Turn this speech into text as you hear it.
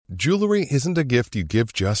Jewelry isn't a gift you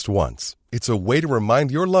give just once. It's a way to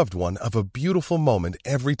remind your loved one of a beautiful moment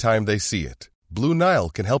every time they see it. Blue Nile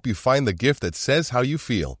can help you find the gift that says how you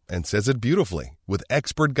feel and says it beautifully, with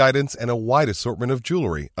expert guidance and a wide assortment of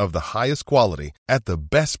jewelry of the highest quality at the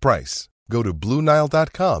best price. Go to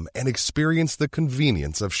BlueNile.com and experience the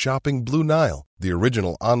convenience of shopping Blue Nile, the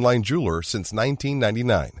original online jeweler since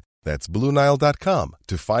 1999. That's BlueNile.com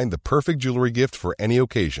to find the perfect jewelry gift for any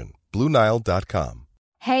occasion. BlueNile.com.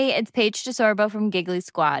 Hey, it's Paige DeSorbo from Giggly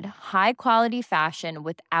Squad. High quality fashion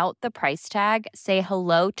without the price tag. Say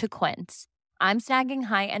hello to Quince. I'm snagging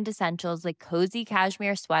high-end essentials like cozy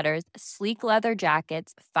cashmere sweaters, sleek leather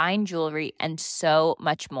jackets, fine jewelry, and so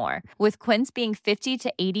much more. With Quince being 50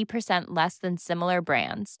 to 80% less than similar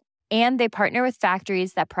brands. And they partner with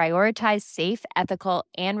factories that prioritize safe, ethical,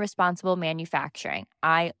 and responsible manufacturing.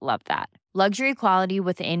 I love that. Luxury quality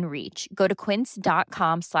within reach. Go to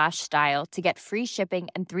quince.com/style to get free shipping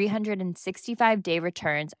and 365-day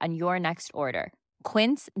returns on your next order.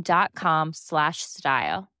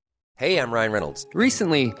 Quince.com/style. Hey, I'm Ryan Reynolds.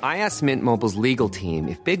 Recently, I asked Mint Mobile's legal team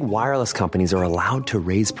if big wireless companies are allowed to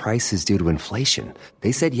raise prices due to inflation.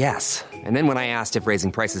 They said yes. And then when I asked if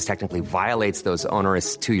raising prices technically violates those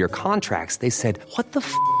onerous two-year contracts, they said, "What the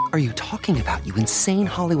f*** are you talking about, you insane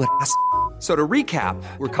Hollywood ass?" So to recap,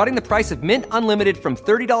 we're cutting the price of Mint Unlimited from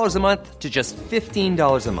 $30 a month to just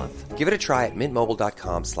 $15 a month. Give it a try at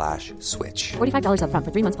mintmobile.com/switch. $45 up front for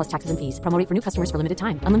 3 months plus taxes and fees. Promo rate for new customers for limited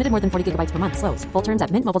time. Unlimited more than 40 gigabytes per month. Slows full terms at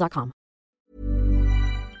mintmobile.com.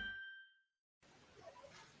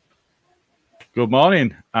 Good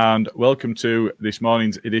morning and welcome to this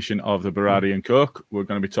morning's edition of the Berardi and Coke. We're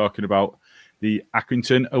going to be talking about the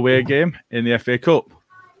Accrington away game in the FA Cup.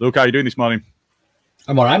 Luke, how are you doing this morning?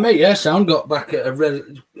 I'm all right, mate. Yeah, sound got back at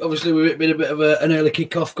obviously we've been a bit of an early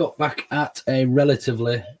kick-off, got back at a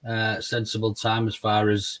relatively sensible time as far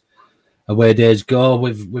as away days go.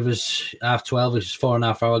 With us 12:30, which is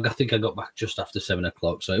 4.5 hours. I think I got back just after 7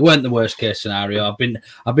 o'clock, so it weren't the worst case scenario. I've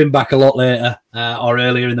been back a lot later or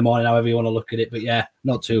earlier in the morning, however you want to look at it. But yeah,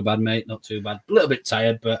 not too bad, mate. Not too bad. A little bit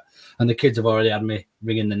tired, and the kids have already had me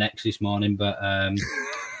ringing the necks this morning. But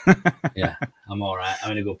yeah, I'm all right.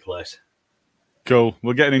 I'm in a good place. Cool.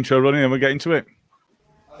 We'll get an intro running and we'll get into it.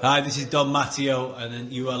 Hi, this is Don Matteo,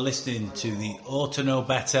 and you are listening to the Ought to Know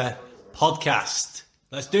Better podcast.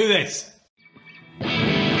 Let's do this.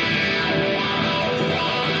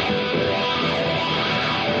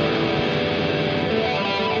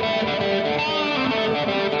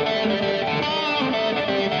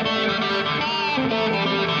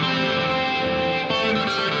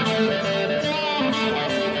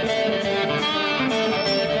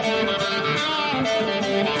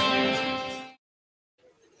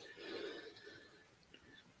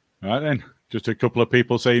 All right then, just a couple of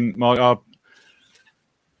people saying morning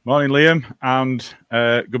Liam, and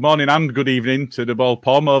good morning and good evening to the ball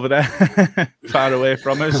Pom over there, far away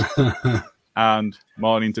from us, and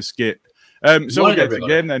morning to Skip. So we'll get to the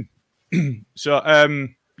game then. So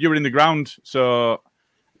you were in the ground, so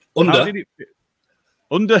under,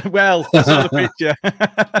 well, I saw the picture.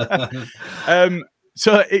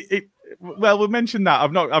 So well, we mentioned that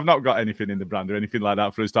I've not got anything in the brand or anything like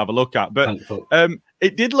that for us to have a look at, but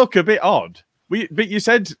it did look a bit odd. But you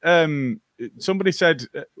said somebody said,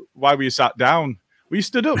 "Why were you sat down?" Were you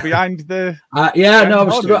stood up behind the? Yeah, no,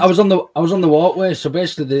 I was on the walkway. So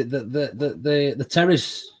basically, the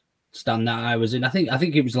terrace stand that I was in, I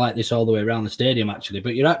think it was like this all the way around the stadium actually.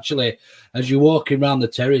 But you're actually, as you're walking around the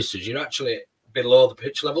terraces, you're actually below the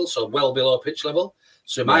pitch level, so well below pitch level.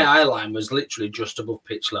 So my eye line was literally just above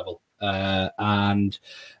pitch level. And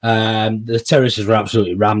the terraces were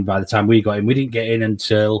absolutely rammed by the time we got in. We didn't get in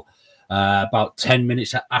until about 10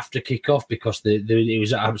 minutes after kickoff because it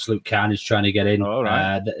was absolute carnage trying to get in. Oh,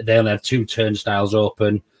 right. They only had 2 turnstiles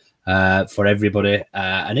open for everybody.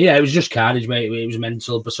 And yeah, it was just carnage, mate. It was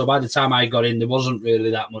mental. But so by the time I got in, there wasn't really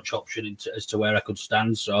that much option as to where I could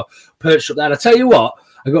stand. So perched up there. I tell you what,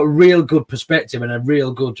 I got a real good perspective and a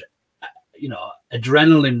real good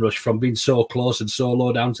adrenaline rush from being so close and so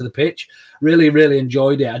low down to the pitch. Really, really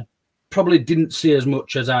enjoyed it. I probably didn't see as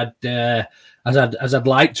much as I'd like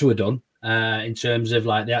to have done in terms of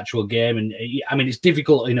like the actual game. And I mean, it's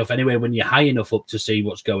difficult enough anyway when you're high enough up to see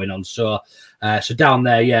what's going on. So down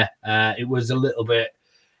there, it was a little bit.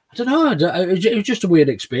 I don't know. It was just a weird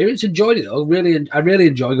experience. Enjoyed it though. I really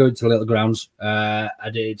enjoy going to the little grounds. I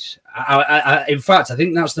did. In fact, I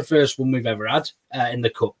think that's the first one we've ever had in the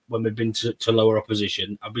cup when we've been to lower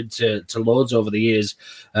opposition. I've been to loads over the years.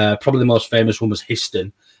 Probably the most famous one was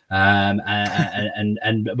Histon,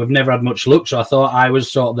 and we've never had much luck. So I thought I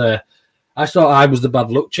was I was the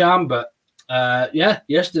bad luck charm, but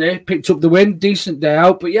Yesterday picked up the win, decent day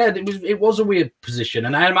out, but yeah, it was a weird position,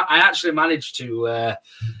 and I actually managed to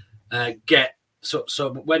get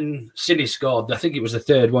so when City scored, I think it was the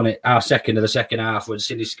third one, our second of the second half when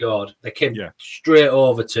City scored, they came straight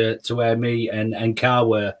over to where me and Carl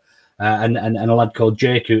were, and a lad called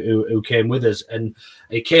Jake who came with us, and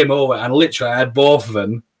he came over and literally I had both of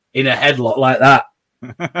them in a headlock like that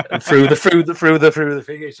through the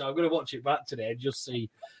figure. So I'm going to watch it back today and just see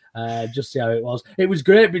how it was. It was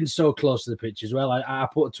great being so close to the pitch as well. I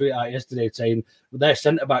put a tweet out yesterday saying their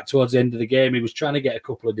centre back towards the end of the game, he was trying to get a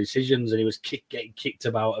couple of decisions and he was getting kicked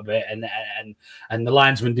about a bit, and the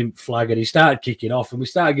linesman didn't flag and he started kicking off and we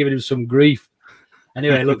started giving him some grief.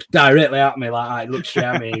 Anyway, he looked directly at me like that. He looked straight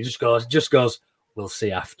at me. He just goes, "We'll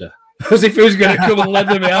see after." As if he was going to come and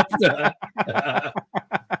leather me after.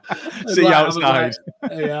 See you outside.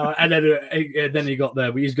 And then he got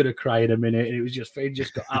there, but he's going to cry in a minute. And he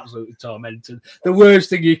just got absolutely tormented. The worst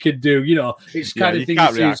thing you could do, it's kind of thing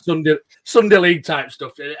you see Sunday League type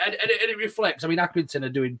stuff. And it reflects. I mean, Accrington are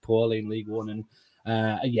doing poorly in League One.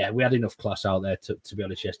 And we had enough class out there, to be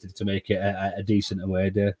honest, yesterday to make it a decent away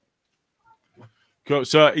day. Cool.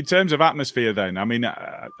 So, in terms of atmosphere, then, I mean,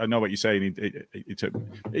 I know what you're saying.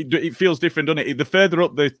 It feels different, doesn't it? The further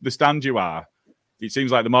up the stand you are, it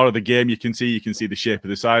seems like the more of the game you can see the shape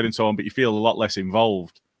of the side and so on, but you feel a lot less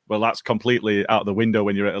involved. Well, that's completely out the window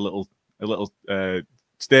when you're at a little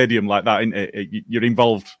stadium like that, isn't it? You're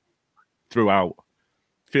involved throughout.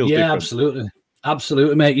 Feels different. Absolutely.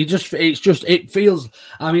 Absolutely, mate. It feels.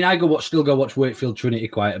 I mean, I still go watch Wakefield Trinity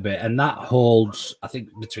quite a bit, and that holds, I think,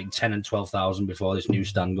 between 10 and 12,000 before this new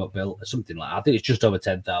stand got built, something like that. I think it's just over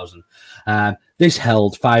 10,000. This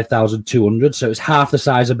held 5,200, so it's half the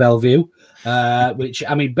size of Bellevue. Which,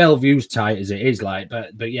 I mean, Bellevue's tight as it is, like,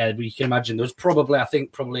 but yeah, you can imagine there was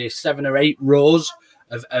probably 7 or 8 rows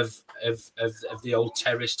of the old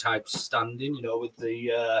terrace type standing,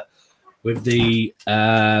 with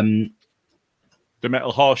the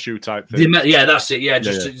metal horseshoe type thing. That's it. Yeah,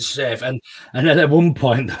 just safe. And then at one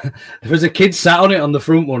point, there was a kid sat on it on the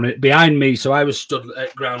front one behind me. So I was stood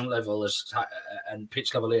at ground level and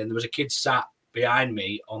pitch level here, and there was a kid sat behind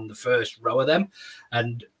me on the first row of them.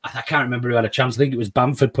 And I can't remember who had a chance. I think it was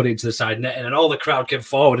Bamford put it into the side netting, and all the crowd came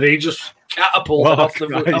forward, and he just catapulted off the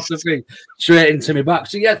thing straight into me back.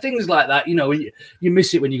 So yeah, things like that. You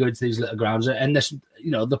miss it when you go into these little grounds, and this,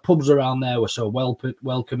 the pubs around there were so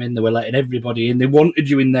welcoming. They were letting everybody in. They wanted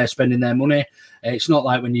you in there spending their money. It's not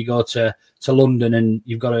like when you go to London and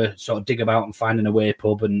you've got to sort of dig about and find an away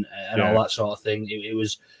pub and all that sort of thing. It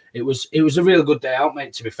was a real good day out,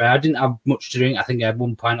 mate. To be fair, I didn't have much to drink. I think I had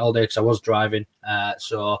 1 pint all day because I was driving.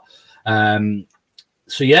 So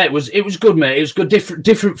yeah, it was good, mate. It was good,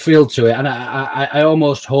 different feel to it, and I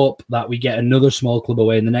almost hope that we get another small club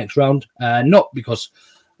away in the next round. Not because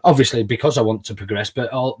I want to progress,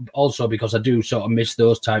 but also because I do sort of miss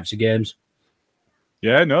those types of games.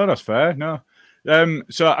 Yeah, no, that's fair. No,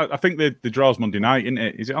 so I think the draw's Monday night, isn't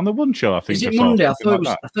it? Is it on the One Show? I think. Is it Monday? I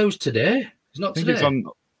thought it was today. It's not today.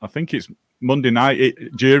 I think it's Monday night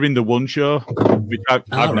during the One Show, which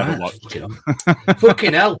I've never watched.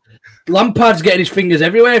 Fucking hell. Lampard's getting his fingers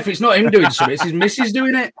everywhere. If it's not him doing something, it's his missus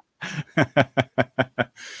doing it.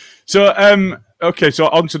 So, okay, so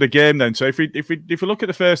on to the game then. So if we look at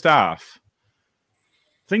the first half,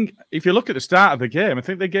 I think if you look at the start of the game, I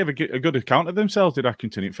think they gave a good account of themselves, did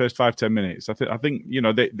Accrington, in the first 5-10 minutes. I think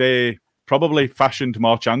they probably fashioned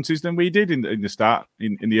more chances than we did in the start,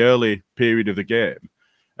 in the early period of the game.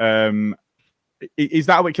 Is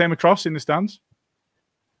that how it came across in the stands?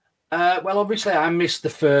 Well, obviously, I missed the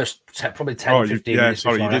first probably 10, 15 minutes.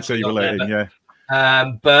 Sorry, you did say you were late in, yeah.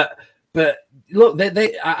 But look,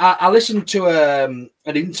 I listened to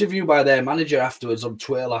an interview by their manager afterwards on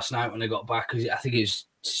Twitter last night when they got back. I think it's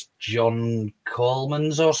John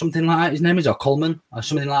Coleman's or something like that. His name is, or Coleman or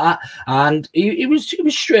something like that. And he was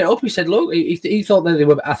straight up. He said, look, he thought that they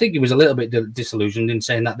were. I think he was a little bit disillusioned in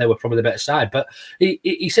saying that they were probably the better side. But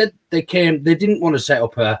he said they didn't want to set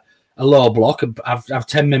up a low block and have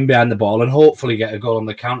 10 men behind the ball and hopefully get a goal on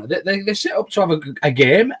the counter. They set up to have a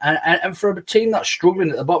game, and for a team that's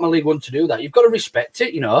struggling at the bottom of League One to do that, you've got to respect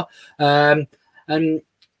it, And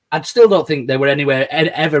I still don't think they were anywhere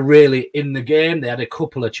ever really in the game. They had a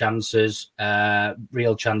couple of chances,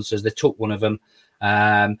 real chances. They took one of them,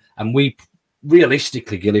 and we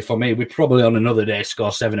realistically, Gilly, for me, we probably on another day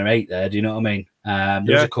score 7 or 8 there. Do you know what I mean?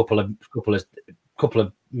 There was a couple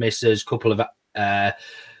of misses, couple of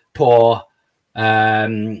poor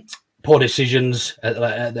poor decisions at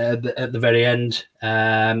the very end.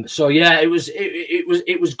 So yeah, it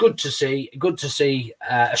was good to see. Good to see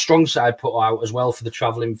a strong side put out as well for the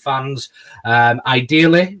travelling fans.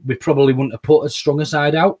 Ideally, we probably wouldn't have put a stronger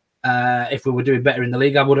side out if we were doing better in the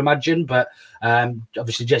league, I would imagine. But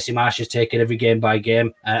obviously, Jesse Marsch is taking every game by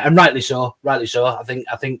game, and rightly so. Rightly so. I think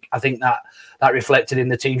that reflected in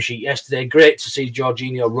the team sheet yesterday. Great to see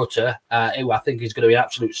Georginio Rutter, who I think is going to be an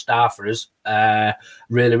absolute star for us.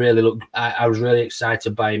 Really look. I was really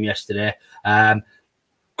excited by him yesterday.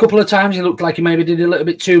 Couple of times he looked like he maybe did a little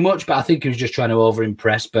bit too much, but I think he was just trying to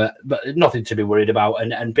over-impress. But nothing to be worried about,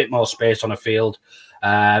 and a bit more space on a field,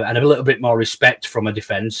 and a little bit more respect from a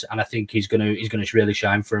defence. And I think he's going to really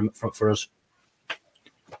shine for us.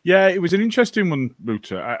 Yeah, it was an interesting one,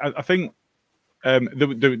 Rutter. I think there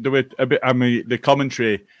were a bit. I mean, the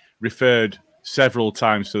commentary referred several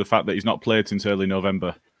times to the fact that he's not played since early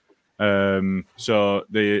November. So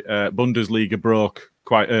the Bundesliga broke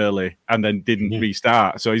quite early and then didn't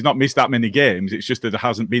restart. So he's not missed that many games. It's just that there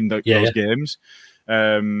hasn't been those games.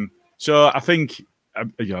 So I think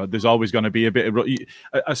there's always going to be a bit of.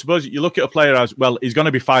 I suppose you look at a player as well. He's going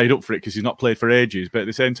to be fired up for it because he's not played for ages, but at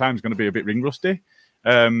the same time, he's going to be a bit ring rusty.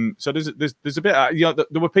 So there's a bit.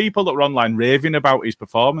 There were people that were online raving about his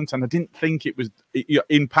performance, and I didn't think it was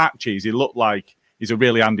in patches. He looked like he's a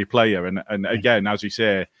really handy player, and again, as you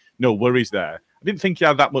say, no worries there. I didn't think he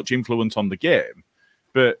had that much influence on the game,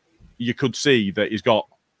 but you could see that he's got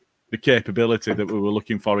the capability that we were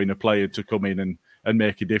looking for in a player to come in and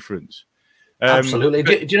make a difference. Absolutely.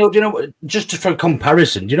 Do you know? Just for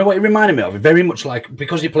comparison, do you know what he reminded me of? Very much like,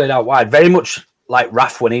 because he played out wide, very much like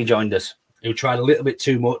Raf when he joined us. He tried a little bit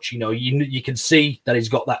too much. You can see that he's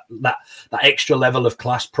got that extra level of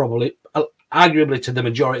class, probably, arguably to the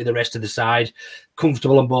majority of the rest of the side.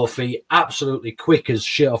 Comfortable on both feet, absolutely quick as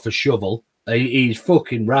shit off a shovel. He's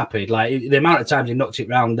fucking rapid. Like, the amount of times he knocked it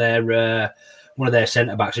round there, one of their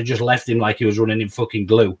centre backs had just left him like he was running in fucking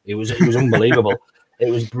glue. It was unbelievable. It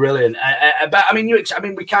was brilliant. But I mean,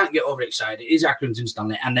 we can't get overexcited. It is Accrington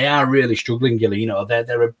Stanley, and they are really struggling, Gilly.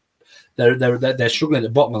 They're struggling at the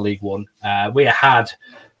bottom of League One. We had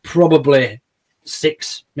probably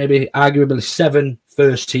 6, maybe arguably 7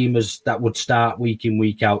 first teamers that would start week in,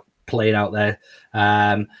 week out, playing out there.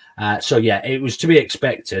 So yeah, it was to be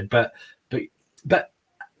expected. But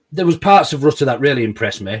there was parts of Rutter that really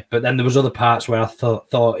impressed me. But then there was other parts where I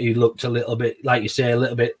thought he looked a little bit, like you say, a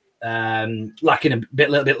little bit lacking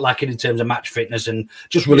in terms of match fitness and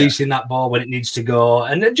just releasing that ball when it needs to go,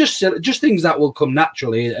 and just things that will come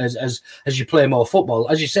naturally as you play more football.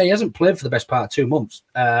 As you say, he hasn't played for the best part of 2 months,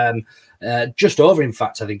 just over, in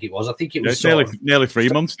fact. I think it was nearly 3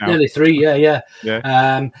 months now. Nearly 3,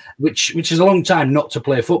 yeah. Which is a long time not to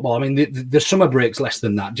play football. I mean, the summer break's less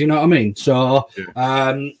than that. Do you know what I mean? So.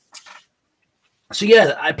 So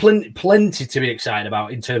yeah, plenty to be excited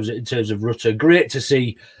about in terms of Rutter. Great to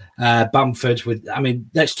see Bamford with. I mean,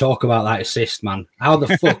 let's talk about that assist, man. How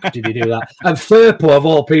the fuck did he do that? And Firpo, of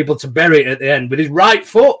all people, to bury it at the end with his right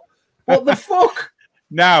foot. What the fuck?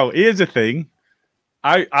 Now, here's the thing.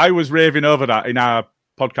 I was raving over that in our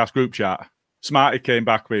podcast group chat. Smarty came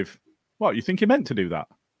back with, "What, you think he meant to do that?"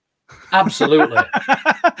 Absolutely.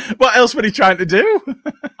 What else were he trying to do?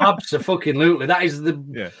 Absolutely. That is the.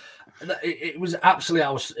 Yeah. It was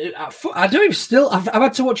absolutely. I do still. I've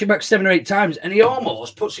had to watch it back 7 or 8 times, and he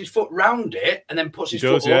almost puts his foot round it and then puts his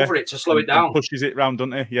foot over it to slow it down. Pushes it round,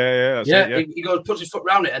 doesn't he? Yeah. He goes, puts his foot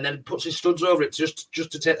round it, and then puts his studs over it just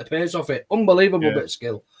to take the pace off it. Unbelievable bit of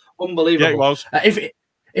skill. Unbelievable. Yeah, it was.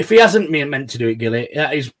 If he hasn't meant to do it, Gilly,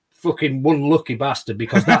 that is fucking one lucky bastard,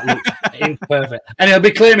 because that looks imperfect. And he'll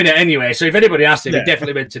be claiming it anyway. So if anybody asks him, he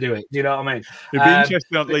definitely meant to do it. Do you know what I mean? It'd be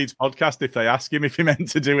interesting on Leeds podcast if they ask him if he meant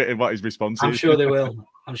to do it and what his response is. I'm sure they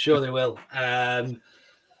will.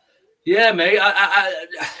 Yeah, mate.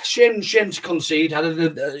 Shame to concede.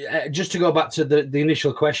 Just to go back to the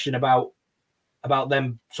initial question about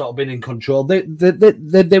them sort of being in control. They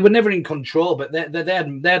were never in control, but they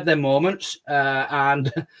had their moments,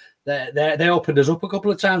 and they opened us up a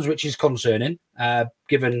couple of times, which is concerning.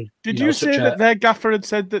 Given did you say that their gaffer had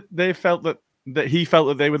said that they felt that he felt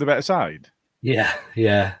that they were the better side? Yeah.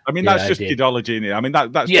 I mean, that's just kidology, isn't it? I mean,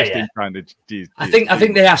 that's just him kind of. I think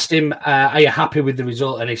they asked him, "Are you happy with the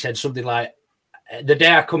result?" And he said something like, "The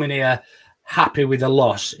day I come in here happy with a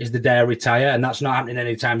loss is the day I retire, and that's not happening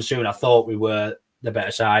anytime soon. I thought we were the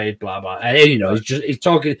better side, blah blah." And, he's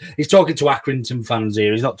talking to Accrington fans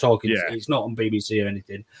here. He's not talking. It's not on BBC or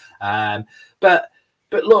anything. But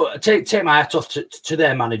look, take my hat off to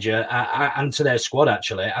their manager and to their squad.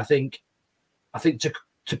 Actually, I think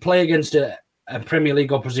to play against a a Premier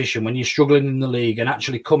League opposition when you're struggling in the league and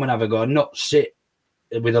actually come and have a go and not sit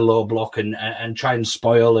with a low block and try and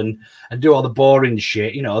spoil and do all the boring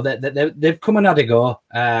shit. You know, they've come and had a go,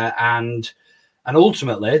 and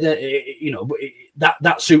ultimately,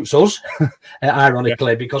 that suits us,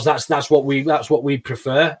 ironically, because that's what we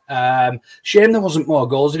prefer. Shame there wasn't more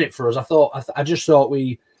goals in it for us. I thought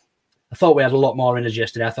we had a lot more in us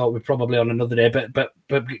yesterday. I thought we probably on another day, but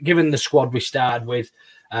given the squad we started with,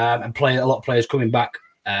 and a lot of players coming back,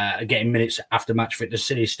 getting minutes after match fitness,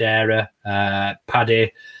 Sinisterra,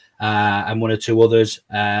 Paddy, and one or two others,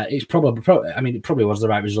 it's probably it probably was the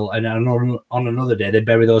right result. And on another day, they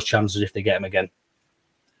bury those chances if they get them again.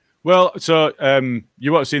 Well, so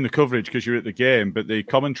you won't have seen the coverage because you're at the game, but the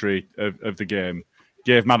commentary of the game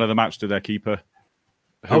gave man of the match to their keeper,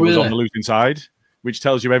 who was on the losing side, which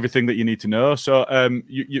tells you everything that you need to know. So,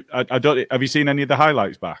 I don't. Have you seen any of the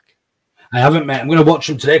highlights back? I haven't, mate. I'm going to watch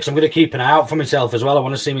them today because I'm going to keep an eye out for myself as well. I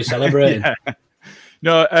want to see me celebrating. Yeah.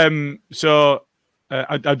 No, so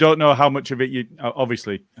I don't know how much of it you.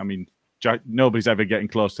 Obviously, I mean, nobody's ever getting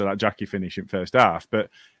close to that Jackie finish in first half, but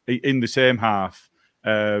in the same half,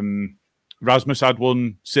 Rasmus had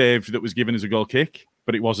one saved that was given as a goal kick,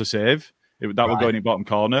 but it was a save. That was going in bottom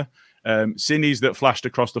corner. Sinny's that flashed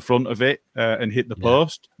across the front of it and hit the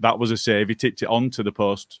post. That was a save. He tipped it onto the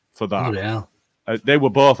post for that. Oh, yeah. They were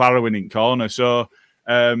both arrowing in corner. So,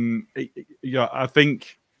 I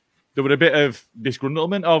think there were a bit of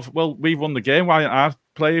disgruntlement of, well, we've won the game. Why aren't our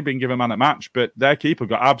player being given man at match? But their keeper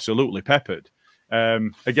got absolutely peppered.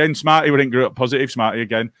 Again, Smarty were in group, positive Smarty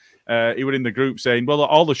again. He were in the group saying, well,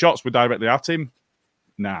 all the shots were directly at him.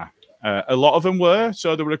 Nah. A lot of them were.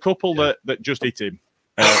 So there were a couple that just hit him.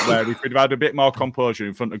 Where we could have had a bit more composure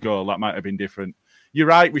in front of goal, that might have been different. You're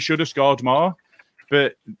right, we should have scored more,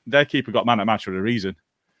 but their keeper got man at match for a reason.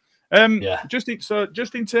 Just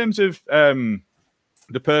in terms of the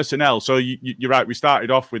personnel, so you're right. We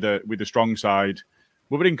started off with a strong side.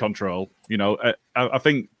 We were in control. You know, I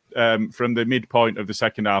think from the midpoint of the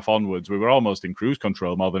second half onwards, we were almost in cruise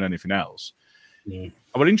control more than anything else. Yeah.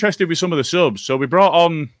 I was interested with some of the subs. So we brought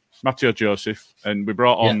on Matteo Joseph and we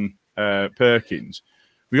brought on Perkins.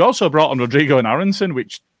 We also brought on Rodrigo and Aronson,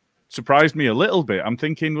 which surprised me a little bit. I'm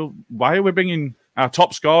thinking, well, why are we bringing our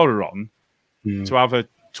top scorer on to have a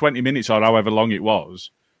 20 minutes or however long it was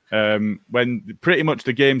when pretty much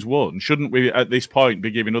the game's won? Shouldn't we at this point be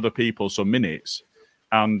giving other people some minutes?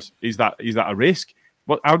 And is that a risk?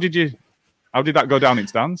 How did that go down in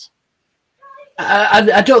stands?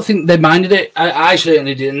 I don't think they minded it. I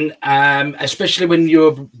certainly didn't, especially when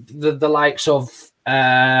you're the likes of.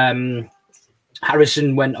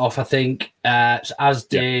 Harrison went off, I think, as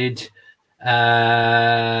did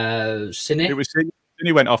Cine. It was Cine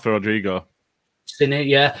went off for Rodrigo. Cine,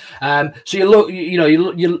 yeah. So you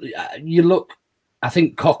look. I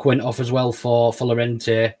think Koch went off as well for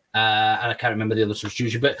Lorente, and I can't remember the other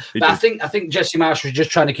substitution. But I think Jesse Marsh was just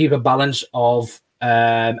trying to keep a balance of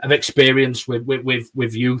experience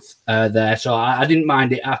with youth there. So I didn't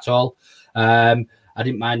mind it at all. I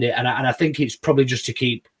didn't mind it, and I think it's probably just to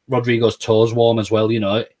keep Rodrigo's toes warm as well. You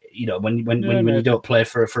know, when you don't play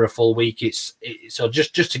for a full week, it's so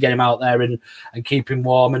just to get him out there and keep him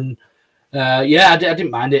warm. And I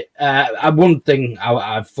didn't mind it. One thing,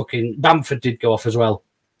 I fucking Bamford did go off as well,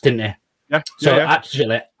 didn't he? Yeah. So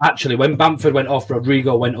actually, when Bamford went off,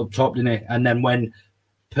 Rodrigo went up top, didn't he? And then when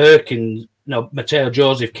Matteo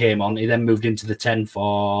Joseph came on, he then moved into the 10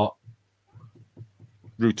 for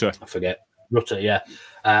Rutter. I forget. Rutter, yeah.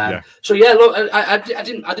 So look, I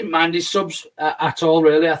didn't mind his subs at all.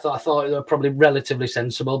 Really, I thought they were probably relatively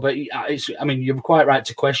sensible. But you're quite right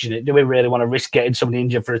to question it. Do we really want to risk getting somebody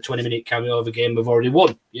injured for a 20-minute cameo of a game we've already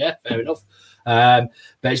won? Yeah, fair enough. But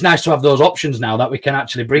it's nice to have those options now that we can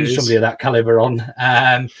actually bring somebody of that caliber on,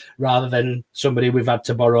 rather than somebody we've had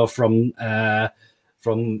to borrow from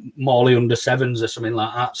Morley under sevens or something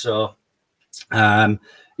like that. So,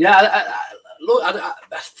 look,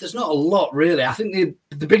 there's not a lot really. I think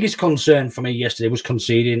the biggest concern for me yesterday was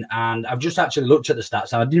conceding, and I've just actually looked at the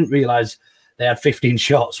stats and I didn't realise they had 15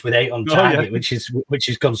 shots with 8 on target, which is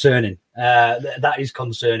concerning. That is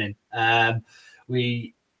concerning.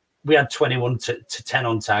 We had 21 to 10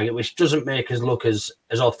 on target, which doesn't make us look as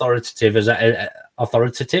authoritative as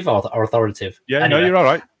authoritative. Yeah, anyway, no, you're all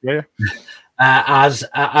right. Yeah. As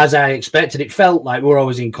I expected, it felt like we were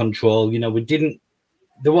always in control. You know,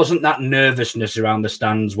 there wasn't that nervousness around the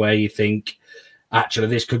stands where you think, actually,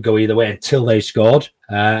 this could go either way until they scored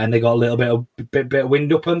and they got a little bit of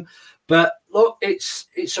wind up them. But look, it's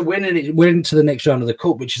a win, and we're into the next round of the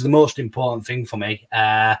cup, which is the most important thing for me.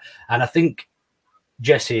 And I think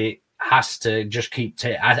Jesse has to just keep.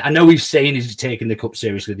 I know he's saying he's taking the cup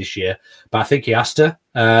seriously this year, but I think he has to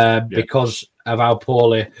because of how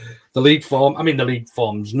poorly the league form. I mean, the league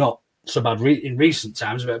form's not so bad in recent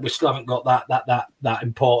times, but we still haven't got that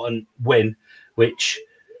important win, which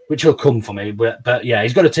will come for me. But yeah,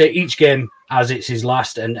 he's got to take each game as it's his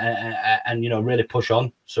last, and really push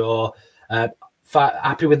on. So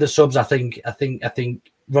happy with the subs. I think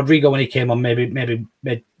Rodrigo, when he came on, maybe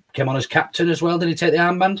came on as captain as well. Did he take the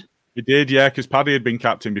armband? He did, yeah, because Paddy had been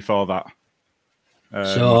captain before that.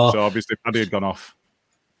 So obviously Paddy had gone off.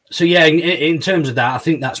 So yeah, in terms of that, I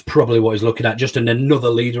think that's probably what he's looking at, just another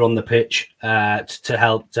leader on the pitch to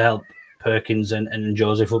help Perkins and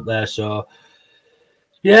Joseph up there. So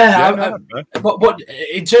but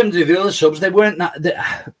in terms of the other subs, they weren't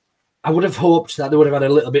that. I would have hoped that they would have had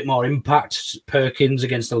a little bit more impact. Perkins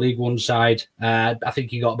against the League One side, I think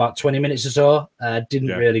he got about 20 minutes or so.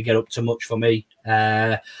 Didn't really get up to much for me.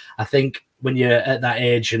 I think when you're at that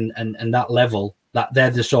age and that level, that they're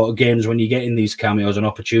the sort of games when you get in these cameos and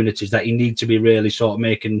opportunities that you need to be really sort of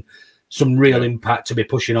making some real impact to be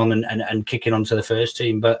pushing on and kicking onto the first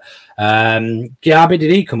team. But Giabi,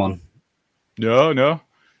 did he come on? No.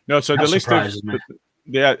 So that the list surprises me.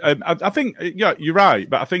 Yeah, I think you're right,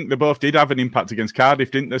 but I think they both did have an impact against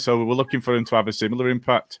Cardiff, didn't they? So we were looking for them to have a similar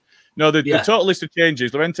impact. No, the total list of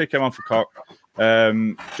changes: Llorente came on for Koch,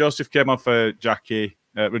 Joseph came on for Jackie,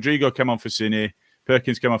 Rodrigo came on for Cine,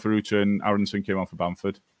 Perkins came on for Ruta, and Aronson came on for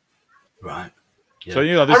Bamford. Right. Yeah.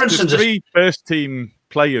 So there's 3 first team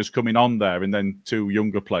players coming on there, and then 2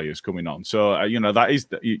 younger players coming on. So that is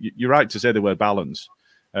you're right to say they were balanced.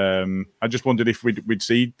 I just wondered if we'd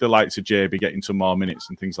see the likes of JB getting some more minutes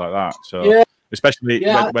and things like that. So especially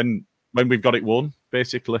when we've got it won,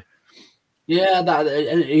 basically. Yeah, that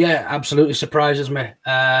absolutely surprises me.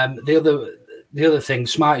 The other thing,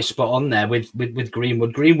 Smarty's spot on there with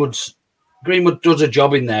Greenwood. Greenwood does a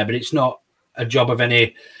job in there, but it's not a job of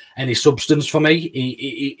any substance for me.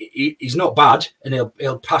 He's not bad, and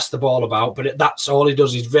he'll pass the ball about, but that's all he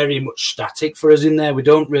does. He's very much static for us in there. We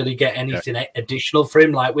don't really get anything additional for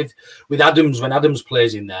him. Like with Adams, when Adams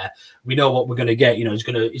plays in there, we know what we're going to get. He's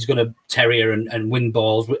going to terrier and win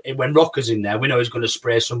balls. When Rocker's in there, we know he's going to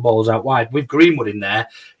spray some balls out wide. With Greenwood in there,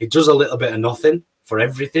 he does a little bit of nothing for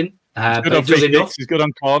everything. But he does enough. He's good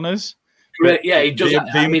on corners. Yeah, he does.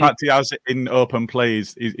 The impact he has in open play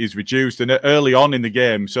is reduced, and early on in the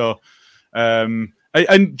game. So, and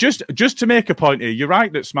just to make a point here, you're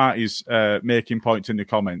right that Smart is making points in the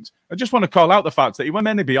comments. I just want to call out the fact that he wasn't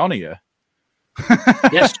meant to be on here.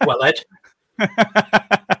 Yes, well, Ed.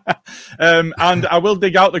 And I will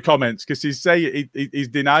dig out the comments because he's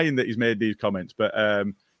denying that he's made these comments. But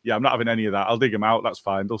I'm not having any of that. I'll dig them out. That's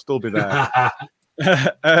fine. They'll still be there.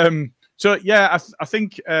 So yeah, I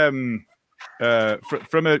think.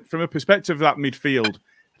 From a perspective of that midfield,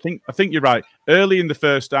 I think you're right. Early in the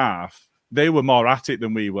first half, they were more at it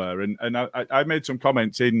than we were, and I made some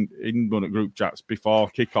comments in one of group chats before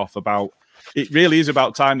kickoff about it. Really is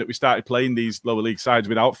about time that we started playing these lower league sides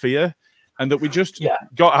without fear, and that we just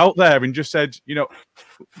got out there and just said,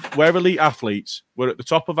 we're elite athletes. We're at the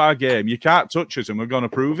top of our game. You can't touch us, and we're going to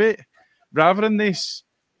prove it. Rather than this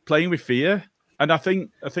playing with fear. And I think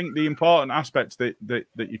the important aspects that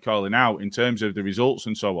you're calling out in terms of the results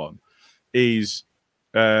and so on is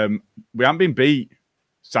we haven't been beat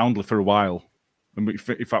soundly for a while. And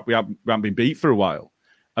in fact, we haven't been beat for a while.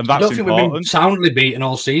 And that's important. I don't think we've been soundly beaten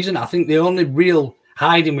all season. I think the only real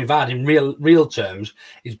hiding we've had in real terms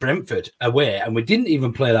is Brentford away. And we didn't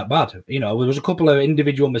even play that bad. There was a couple of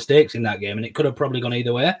individual mistakes in that game, and it could have probably gone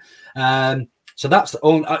either way. So that's the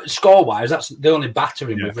only, score-wise, that's the only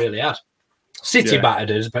battering we've really had. City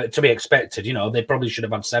battered us, but to be expected, they probably should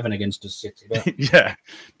have had 7 against us, City. But...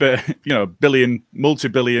 but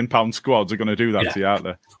multi-billion pound squads are going to do that to you, aren't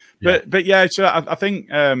they? So I think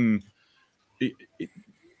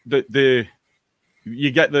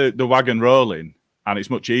you get the wagon rolling, and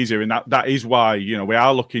it's much easier, and that is why we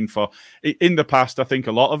are looking for. In the past, I think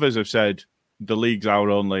a lot of us have said the league's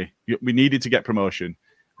our only. We needed to get promotion.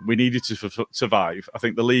 We needed to survive. I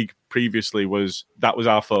think the league previously was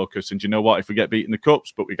our focus. And you know what? If we get beaten in the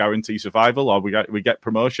cups, but we guarantee survival, or we get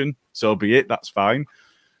promotion, so be it. That's fine.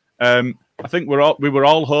 I think we were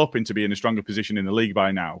all hoping to be in a stronger position in the league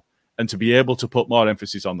by now, and to be able to put more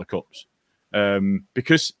emphasis on the cups,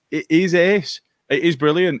 because it is ace. It is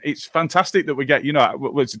brilliant. It's fantastic that we get.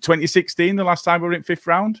 Was it 2016 the last time we were in 5th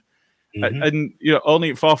round, and only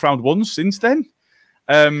at 4th round once since then.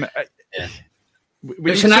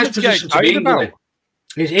 It's a nice position to be in.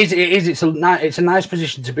 It is. It's a nice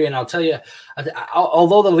position to be in. I'll tell you,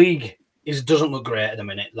 although the league doesn't look great at the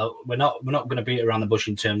minute. Look, we're not going to beat around the bush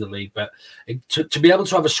in terms of league, but to be able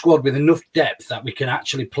to have a squad with enough depth that we can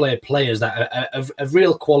actually play players that are of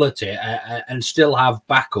real quality and still have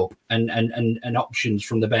backup and options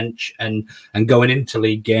from the bench and going into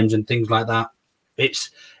league games and things like that,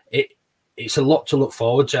 it's a lot to look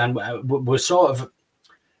forward to, and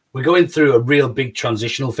we're going through a real big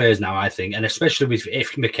transitional phase now, I think, and especially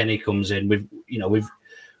if McKennie comes in, we've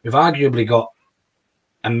arguably got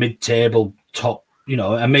a mid-table top,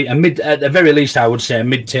 a mid at the very least, I would say a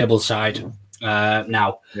mid-table side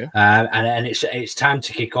now, and it's time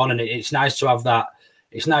to kick on, and it's nice to have that.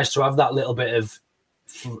 It's nice to have that little bit of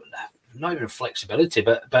not even flexibility,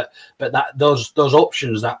 but that those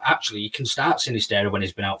options that actually you can start Sinisterra when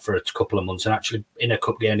he's been out for a couple of months and actually in a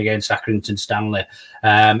cup game against Accrington Stanley,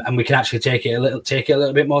 and we can actually take it a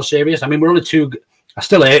little bit more serious. I mean, we're only two. I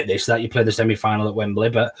still hate this that you play the semi-final at Wembley,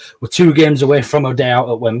 but we're 2 games away from a day out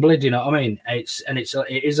at Wembley. Do you know what I mean?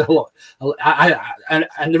 It is a lot.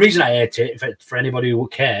 And the reason I hate it, for anybody who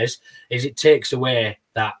cares, is it takes away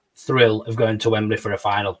that thrill of going to Wembley for a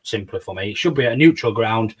final. Simply for me, it should be at a neutral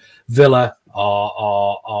ground, Villa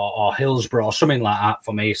or Hillsborough or something like that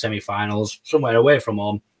for me. Semi-finals somewhere away from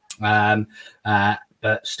home.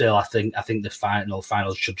 But still, I think the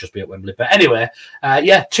finals should just be at Wembley. But anyway,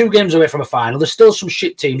 2 games away from a final. There's still some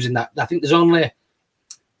shit teams in that. I think there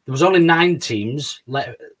was only 9 teams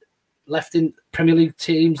left in Premier League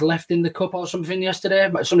teams left in the cup or something yesterday.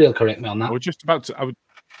 But somebody will correct me on that. I was just about to.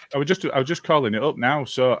 I was just calling it up now.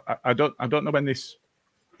 So I don't know when this.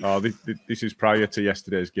 Oh, this is prior to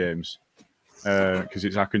yesterday's games because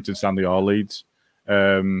it's Accrington Stanley or Leeds.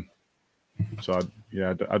 So I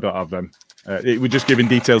don't have them. We're just giving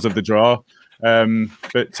details of the draw. I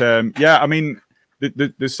mean,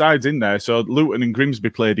 the sides in there. So Luton and Grimsby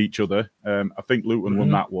played each other. I think Luton won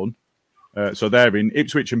that one. So they're in.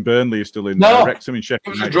 Ipswich and Burnley are still in. No, Wrexham and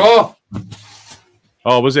Sheffield. It was a draw.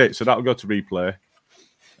 Oh, was it? So that'll go to replay.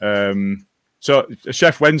 So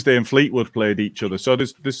Sheff Wednesday and Fleetwood played each other. So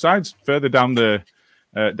there's sides further down the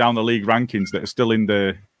league rankings that are still in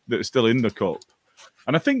the cup.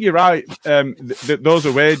 And I think you're right. Those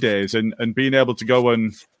away days and being able to go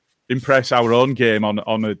and impress our own game on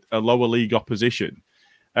a lower league opposition.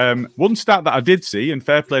 One stat that I did see, and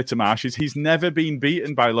fair play to Marsh, is he's never been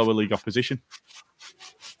beaten by lower league opposition.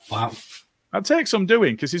 Wow, that takes some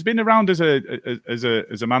doing because he's been around as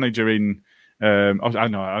a manager in. I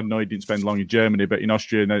know he didn't spend long in Germany, but in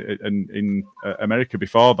Austria and in America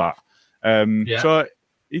before that. So.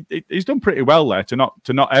 He's done pretty well there to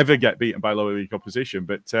not ever get beaten by lower league opposition.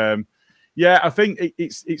 But I think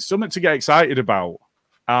it's something to get excited about,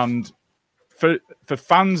 and for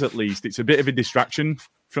fans at least, it's a bit of a distraction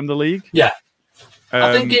from the league. Yeah,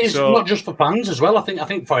 I think it's not just for fans as well. I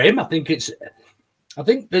think for him, I think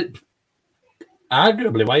that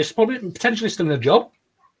arguably why he's probably potentially still in a job.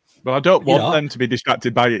 Well, I don't want them to be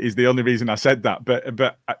distracted by it. Is the only reason I said that. But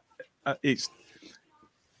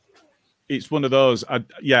it's one of those. I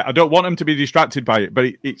don't want them to be distracted by it, but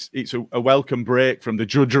it's a welcome break from the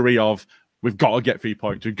drudgery of we've got to get 3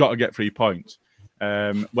 points. We've got to get 3 points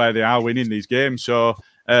where they are winning these games. So,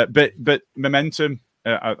 but momentum,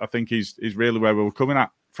 I think is really where we were coming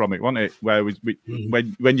at from it, wasn't it? Where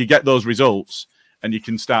when you get those results and you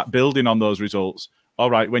can start building on those results. All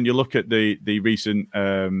right, when you look at the recent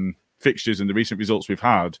fixtures and the recent results we've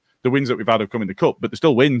had, the wins that we've had have come in the cup, but they're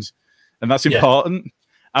still wins, and that's important. Yeah.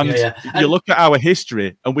 And you look at our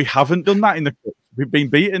history, and we haven't done that in the cup. We've been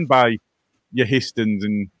beaten by your Histons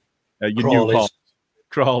and your Newport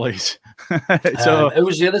Crawleys. So, who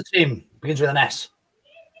was the other team? Begins with an S.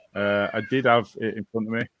 I did have it in front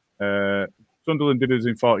of me. Sunderland did us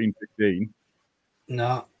in 14-15.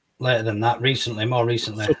 No, later than that. More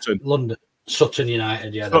recently. Sutton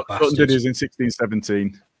United, Sutton did us in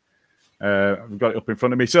 16-17. I've got it up in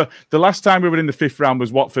front of me. So the last time we were in the 5th round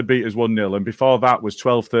was Watford beat us 1-0, and before that was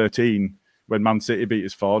 12-13 when Man City beat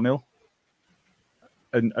us 4-0.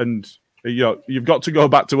 And you've got to go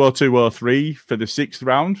back to 02-03 for the 6th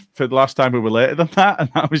round for the last time we were later than that,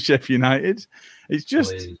 and that was Sheffield United. It's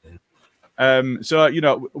just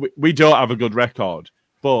we don't have a good record,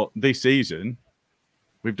 but this season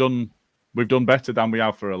we've done better than we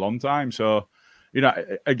have for a long time. So.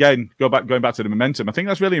 Again, going back to the momentum, I think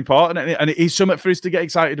that's really important, and it is something for us to get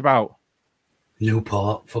excited about.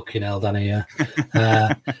 Newport, fucking hell, Danny, yeah.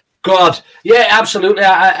 God, yeah, absolutely.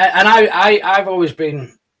 I've always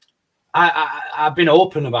been, I've been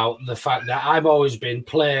open about the fact that I've always been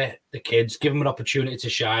play the kids, give them an opportunity to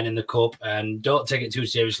shine in the cup, and don't take it too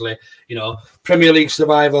seriously. Premier League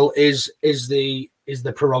survival is the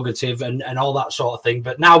prerogative and all that sort of thing.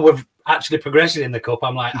 But now actually progressing in the cup,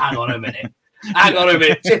 I'm like, hang on a minute.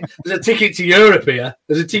 There's a ticket to Europe here.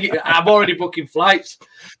 There's a ticket. I'm already booking flights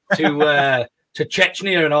to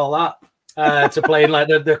Chechnya and all that to play in like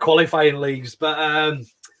the qualifying leagues. But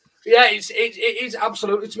yeah, it is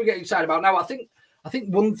absolutely to be getting excited about. Now, I think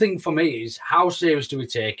one thing for me is how serious do we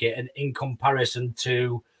take it, and in comparison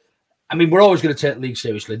to, I mean, we're always going to take the league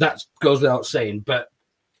seriously. That goes without saying. But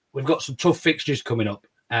we've got some tough fixtures coming up.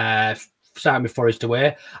 Starting with Forest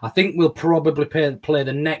away. I think we'll probably play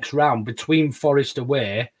the next round between Forest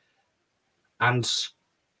away and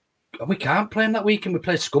we can't play in that weekend. We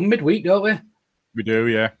play Scum midweek, don't we? We do,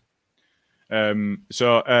 yeah.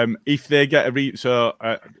 So if they get a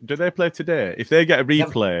do they play today? If they get a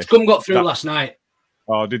replay, Scum got through last night.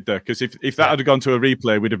 Oh, did they? Because if that had gone to a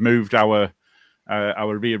replay, we'd have moved our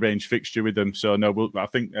rearranged fixture with them. So no, I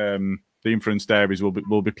think the inference there is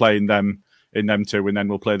we'll be playing them in them two, and then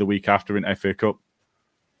we'll play the week after in FA Cup.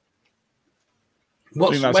 I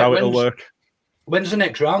think that's how it'll work. When's the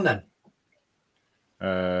next round then?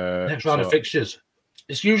 Next round of fixtures.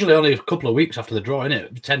 It's usually only a couple of weeks after the draw, isn't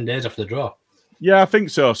it? 10 days after the draw. Yeah, I think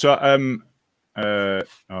so. So, oh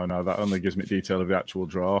no, that only gives me detail of the actual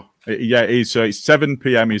draw. It is. So it's 7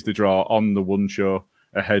 p.m. is the draw on the One Show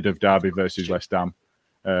ahead of Derby versus West Ham.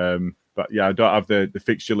 But yeah, I don't have the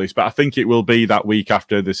fixture list, but I think it will be that week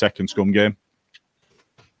after the second Scum game.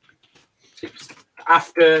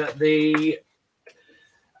 After the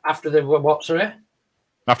what, sorry?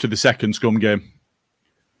 After the second Scum game.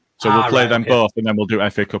 So we'll play them both, and then we'll do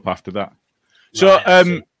FA Cup after that. So,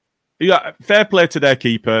 yeah, fair play to their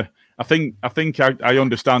keeper. I think I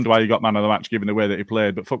understand why he got man of the match given the way that he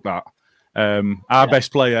played, but fuck that. Our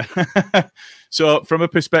best player. So from a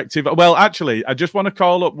perspective, well, actually, I just want to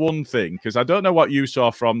call up one thing because I don't know what you saw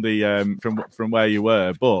from the from where you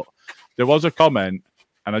were, but there was a comment,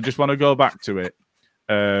 and I just want to go back to it.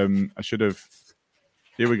 I should have.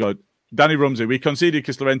 Here we go. Danny Rumsey, we conceded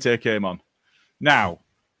because Llorente came on. Now,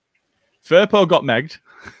 Firpo got megged.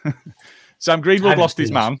 Sam Greenwood lost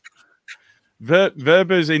his man.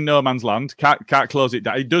 Verber's in no man's land. Can't close it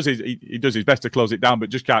down. He does his best to close it down, but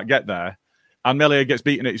just can't get there. And Melia gets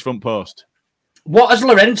beaten at his front post. What has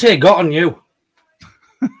Llorente got on you?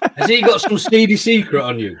 Has he got some steady secret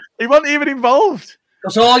on you? He wasn't even involved.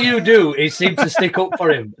 Because all you do is seem to stick up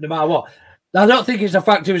for him, no matter what. I don't think it's the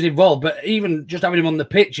fact he was involved, but even just having him on the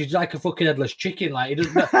pitch, he's like a fucking headless chicken. Like he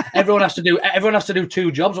doesn't. Everyone has to do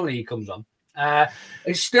two jobs when he comes on.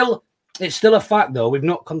 It's still a fact though. We've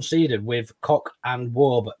not conceded with Cox and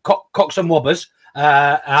Wobbers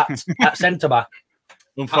at centre back.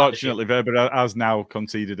 Unfortunately, Verber has now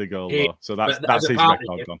conceded a goal, though, so that's his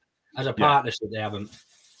record gone. As a partnership, they haven't.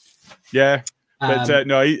 Yeah, but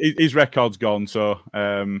no, his record's gone. So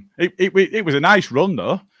it was a nice run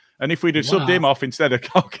though. And if we'd have subbed him off instead of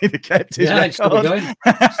Cock, he'd have kept his record.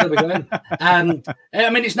 Still be going. I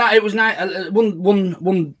mean, it's not. It was nice.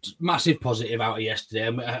 One massive positive out of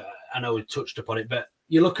yesterday. I know we touched upon it, but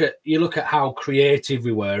you look at how creative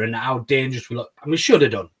we were and how dangerous we looked. And we should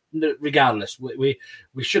have done, regardless. We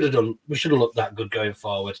should have done. We should have looked that good going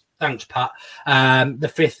forward. Thanks, Pat. The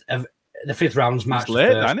fifth round's match. It's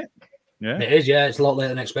late, isn't it? Yeah, it is. Yeah, it's a lot later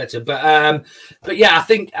than expected. But yeah, I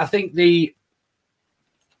think the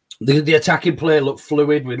attacking play looked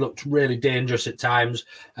fluid. We looked really dangerous at times.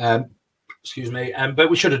 Excuse me.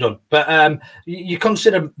 But we should have done. But you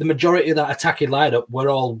consider the majority of that attacking lineup were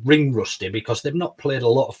all ring rusty because they've not played a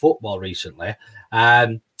lot of football recently.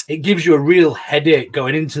 It gives you a real headache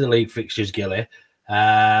going into the league fixtures, Gilly,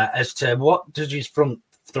 as to what does his front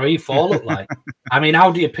 3-4 look like. I mean,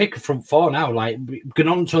 how do you pick a front four now? Like,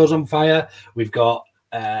 Gnonto's on fire. We've got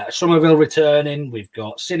Somerville returning. We've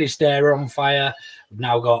got Sinisterra on fire. We've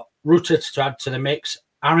now got Rutter to add to the mix.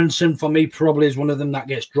 Aronson, for me, probably is one of them that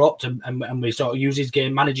gets dropped and we sort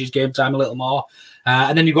of manage his game time a little more.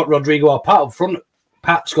 And then you've got Rodrigo or Pat up front.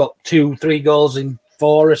 Pat's got 2-3 goals in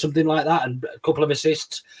 4 or something like that and a couple of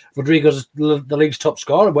assists. Rodrigo's the league's top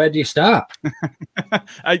scorer. Where do you start? Not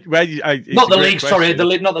the league, sorry.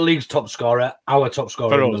 Not the league's top scorer. Our top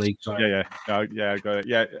scorer in the league, sorry. Yeah, I got it.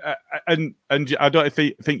 Yeah, and I don't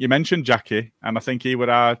think you mentioned Jackie, and I think he was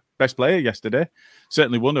our best player yesterday.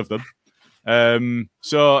 Certainly one of them.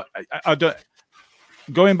 So I don't.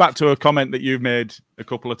 Going back to a comment that you've made a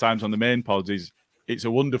couple of times on the main pods is it's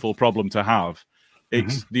a wonderful problem to have.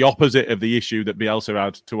 It's the opposite of the issue that Bielsa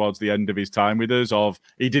had towards the end of his time with us. Of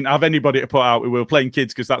he didn't have anybody to put out. We were playing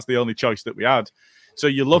kids because that's the only choice that we had. So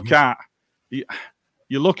you look at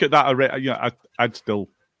that. You know, I'd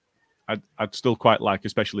still quite like a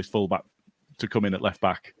specialist fullback to come in at left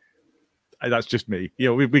back. that's just me.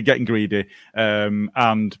 We're getting greedy.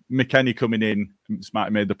 And McKennie coming in,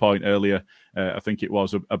 Smarty made the point earlier, I think it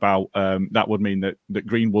was, about that would mean that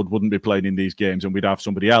Greenwood wouldn't be playing in these games and we'd have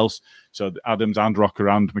somebody else. So Adams and Rocker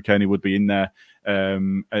and McKennie would be in there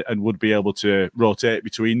and would be able to rotate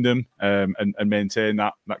between them and maintain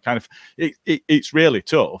that kind of... It's really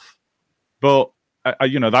tough. But,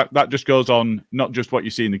 that just goes on not just what you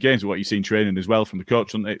see in the games, but what you see in training as well from the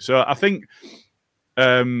coach, doesn't it? So I think...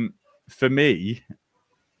 for me,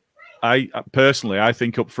 I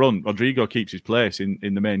think up front, Rodrigo keeps his place in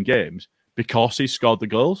the main games because he's scored the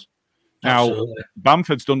goals. Now,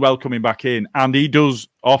 Bamford's done well coming back in, and he does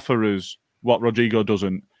offer us what Rodrigo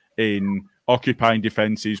doesn't in occupying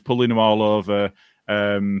defences, pulling them all over.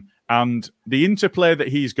 And the interplay that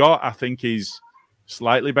he's got, I think, is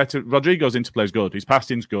slightly better. Rodrigo's interplay is good. His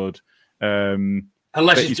passing's good.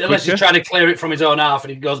 Unless he's trying to clear it from his own half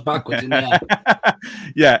and he goes backwards in the air.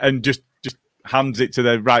 Yeah, and just hands it to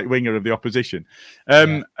the right winger of the opposition.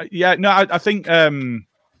 I think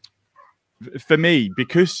for me,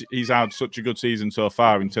 because he's had such a good season so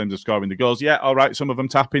far in terms of scoring the goals, all right, some of them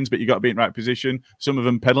tap-ins, but you got to be in the right position. Some of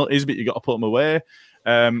them penalties, but you got to put them away.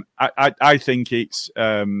 I think it's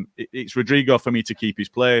Rodrigo for me to keep his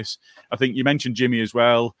place. I think you mentioned Jimmy as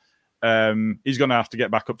well. He's going to have to get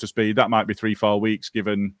back up to speed. That might be 3-4 weeks,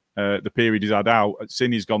 given the period he's had out.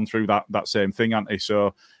 Sinny's gone through that same thing, hasn't he?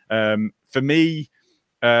 So for me,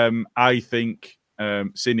 I think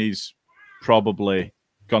Sinny's probably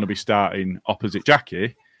going to be starting opposite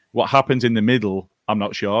Jackie. What happens in the middle, I'm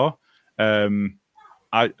not sure.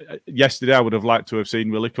 Yesterday, I would have liked to have seen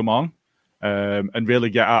Willie come on and really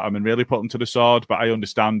get at him and really put him to the sword. But I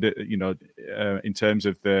understand it, in terms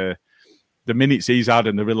of the minutes he's had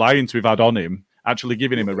and the reliance we've had on him, actually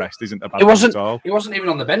giving him a rest isn't a bad thing at all. He wasn't even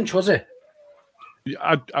on the bench, was he?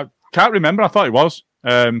 I can't remember. I thought he was.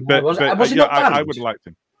 I would have liked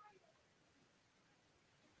him.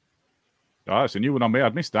 Oh, it's a new one on me.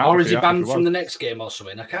 I'd missed that. Or is he banned from the next game or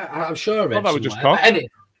something? I'm sure I read that was just Cock. I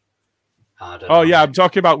don't know. Yeah, I'm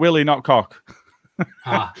talking about Willie, not Cock.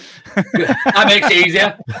 That makes it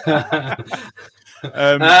easier.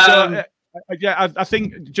 I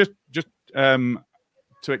think just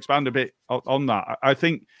to expand a bit on that, I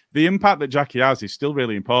think the impact that Jackie has is still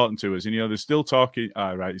really important to us. And, there's still talk...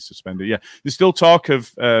 right, he's suspended. Yeah, there's still talk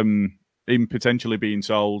of him potentially being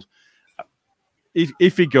sold.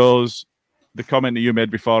 If he goes, the comment that you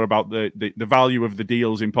made before about the value of the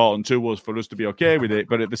deal is important to us for us to be okay with it.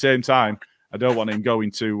 But at the same time, I don't want him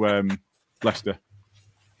going to Leicester.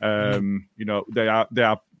 They are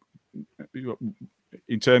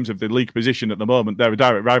in terms of the league position at the moment, they're a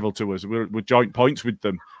direct rival to us. We're joint points with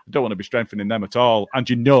them. I don't want to be strengthening them at all. And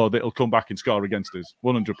that he'll come back and score against us,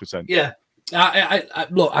 100%. Yeah,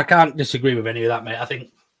 look, I can't disagree with any of that, mate. I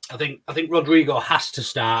think Rodrigo has to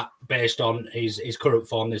start based on his current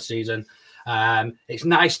form this season. It's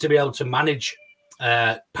nice to be able to manage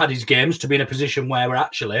Paddy's games, to be in a position where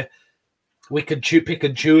we could pick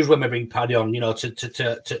and choose when we bring Paddy on.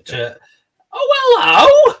 To oh well,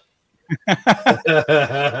 hello.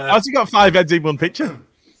 How's he got 5 heads in one picture?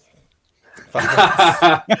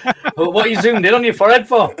 What are you zoomed in on your forehead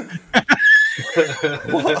for?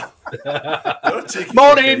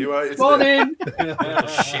 Morning. Oh,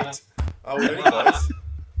 shit.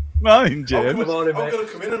 Morning, James. I'm going to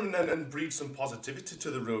come in and breed some positivity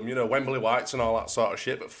to the room. Wembley Whites and all that sort of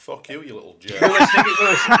shit. But fuck you, you little jerk.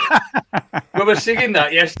 We were singing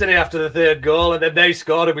that yesterday after the third goal, and then they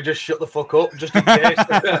scored, and we just shut the fuck up just in case. In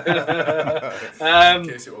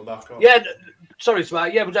case it went back on. Yeah, sorry,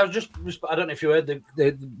 Smart. Yeah, but I was I don't know if you heard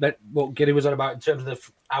what Giddy was on about in terms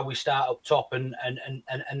of how we start up top and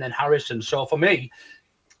then Harrison. So for me,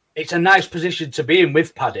 it's a nice position to be in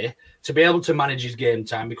with Paddy, to be able to manage his game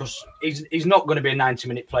time, because he's not going to be a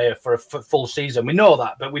 90-minute player for a full season. We know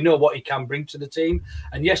that, but we know what he can bring to the team.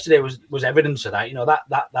 And yesterday was evidence of that.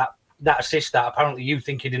 That assist that apparently you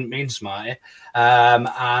think he didn't mean, Smarty.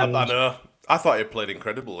 I know. I thought he played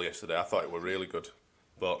incredible yesterday. I thought he was really good.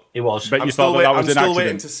 But he was. But you thought that was an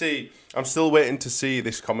accident. I'm still waiting to see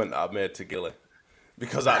this comment that I've made to Gilly.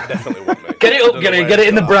 Because that definitely won't make Get it up, get it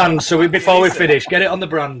in the brand. So before we finish, get it on the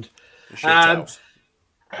brand. So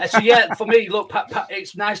yeah, for me, look,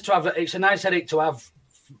 it's nice to have. It's a nice headache to have,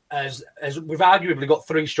 as we've arguably got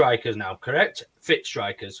 3 strikers now, correct? Fit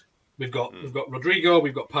strikers. We've got Rodrigo,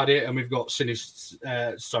 we've got Paddy, and we've got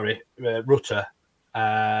Rutter,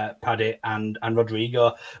 Paddy, and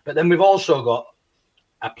Rodrigo. But then we've also got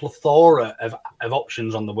a plethora of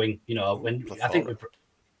options on the wing. I think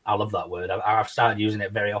I love that word. I've started using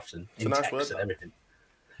it very often in text and everything.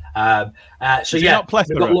 Not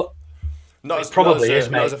plethora. Not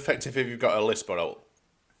Not as effective if you've got a lisp or all.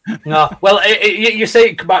 No, well, you say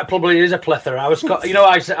it probably is a plethora. I was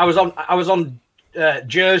on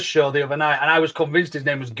Jer's show the other night, and I was convinced his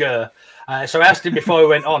name was Ger. So I asked him before we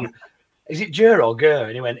went on, "Is it Jer or Ger?"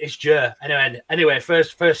 And he went, "It's Jer." Anyway,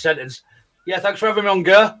 first sentence. Yeah, thanks for having me on,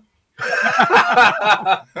 Ger.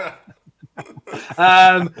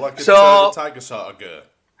 Like a tiger sort of Ger.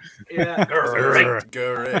 Yeah, great.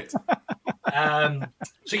 Great.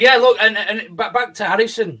 So yeah, look, and back to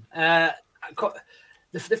Harrison.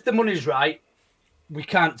 If the money's right, we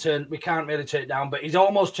can't really turn it down. But he's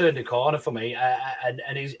almost turned a corner for me,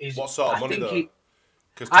 and he's. What sort of money though?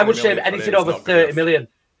 I would say anything over 30 million.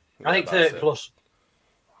 I think 30 plus.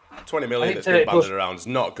 20 million that's been banded around is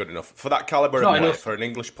not good enough for that caliber of money for an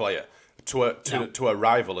English player to a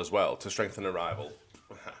rival as well, to strengthen a rival.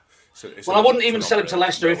 I wouldn't even sell him to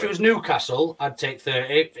Leicester. If it was Newcastle, I'd take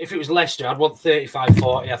 30. If it was Leicester, I'd want 35,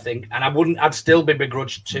 40, I think. And I'd still be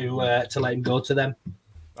begrudged to let him go to them.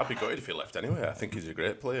 I'd be gutted if he left anyway. I think he's a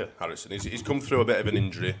great player, Harrison. He's come through a bit of an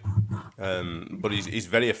injury, but he's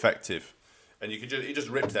very effective. And he just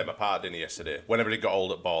ripped them apart, didn't he, yesterday? Whenever he got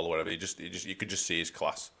hold at ball or whatever, you could just see his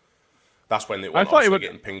class. That's when it was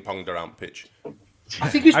getting ping-ponged around pitch. I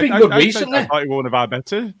think he's been good recently. I thought he was one of our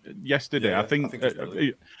better yesterday. Yeah,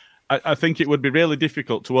 I think it would be really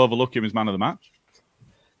difficult to overlook him as man of the match.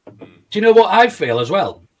 Do you know what I feel as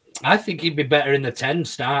well? I think he'd be better in the 10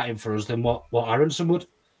 starting for us than what Aronson would.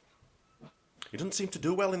 He doesn't seem to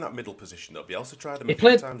do well in that middle position, though. Bielsa tried him a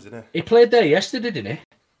few times, didn't he? He played there yesterday, didn't he?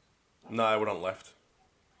 No, we're on left.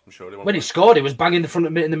 I'm sure when he scored, he was banging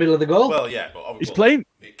in the middle of the goal. Well, yeah, but he's playing.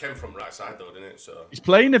 It came from right side, though, didn't it? So he's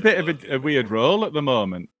playing a bit of a weird role at the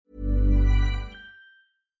moment.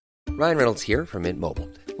 Ryan Reynolds here from Mint Mobile.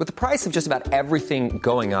 With the price of just about everything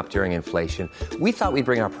going up during inflation, we thought we'd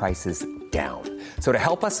bring our prices down. So to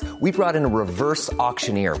help us, we brought in a reverse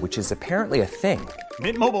auctioneer, which is apparently a thing.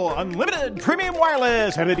 Mint Mobile Unlimited Premium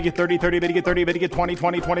Wireless. How to get 30, 30, bit to get 30, bit to get 20,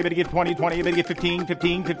 20, 20, bit to get 20, 20, bit to get 15,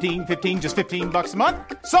 15, 15, 15, just $15 a month?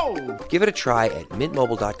 Sold! Give it a try at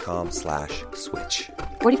mintmobile.com/switch.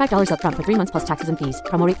 $45 up front for 3 months plus taxes and fees.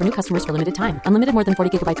 Promo rate for new customers for limited time. Unlimited more than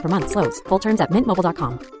 40 gigabytes per month. Slows full terms at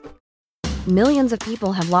mintmobile.com. Millions of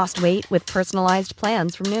people have lost weight with personalized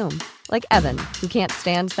plans from Noom. Like Evan, who can't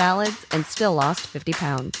stand salads and still lost 50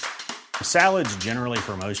 pounds. Salads generally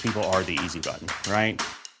for most people are the easy button, right?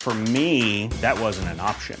 For me, that wasn't an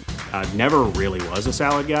option. I never really was a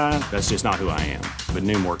salad guy. That's just not who I am. But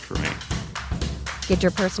Noom worked for me. Get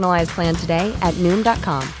your personalized plan today at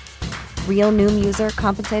Noom.com. Real Noom user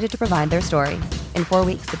compensated to provide their story. In 4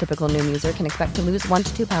 weeks, the typical Noom user can expect to lose 1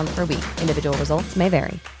 to 2 pounds per week. Individual results may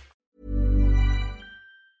vary.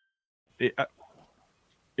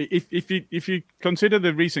 If you consider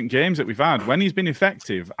the recent games that we've had, when he's been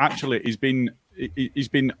effective, actually he's been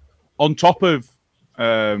on top of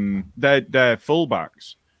their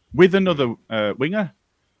fullbacks with another winger.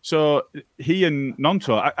 So he and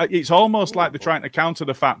Nonto, it's almost like they're trying to counter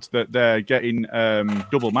the fact that they're getting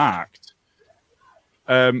double marked.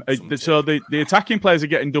 So the attacking players are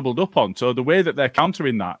getting doubled up on. So the way that they're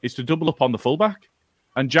countering that is to double up on the fullback,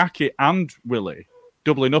 and Jackie and Willie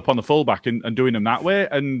doubling up on the fullback and doing them that way,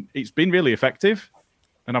 and it's been really effective,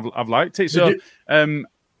 and I've liked it. So, I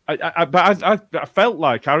felt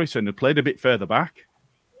like Harrison had played a bit further back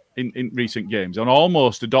in recent games, and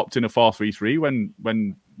almost adopting a 4-3-3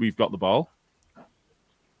 when we've got the ball.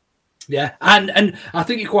 Yeah, and I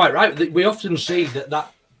think you're quite right. We often see that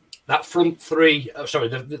front three,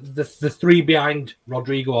 the three behind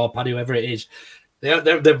Rodrigo or Paddy, whoever it is.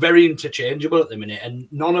 They're very interchangeable at the minute, and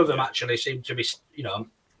none of them actually seem to be,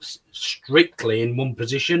 strictly in one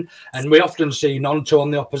position. And we often see Nonto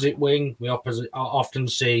on the opposite wing. We often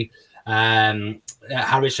see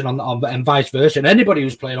Harrison on and vice versa. And anybody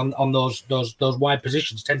who's playing on those wide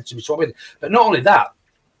positions tends to be swapping. But not only that,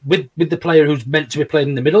 with the player who's meant to be playing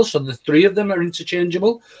in the middle, so the three of them are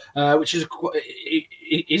interchangeable, which is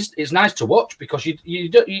it's nice to watch, because you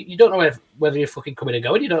don't know whether you're fucking coming and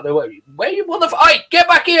going. You don't know where you want the fight. Get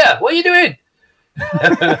back here! What are you doing?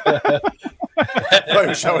 Right,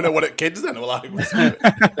 we're showing her what it kids then. Well,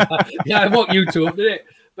 yeah, I want you to up, didn't it?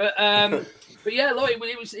 But yeah, look,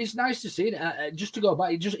 it's nice to see it. Just to go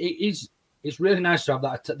back, it's really nice to have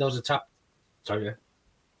that. Those attack. Sorry.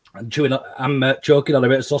 I'm choking on a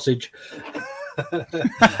bit of sausage.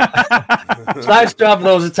 It's nice to have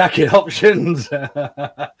those attacking options.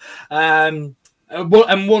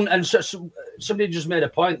 Somebody just made a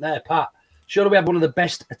point there, Pat. Surely we have one of the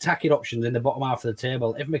best attacking options in the bottom half of the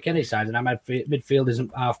table. If McKennie sides and our midfield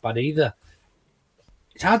isn't half bad either,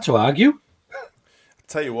 it's hard to argue.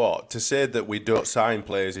 Tell you what, to say that we don't sign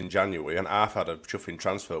players in January, and I've had a chuffing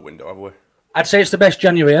transfer window, have we? I'd say it's the best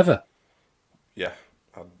January ever. Yeah,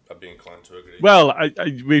 I'd be inclined to agree. Well,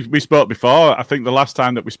 we spoke before. I think the last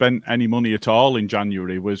time that we spent any money at all in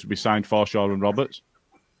January was we signed Forshaw and Roberts.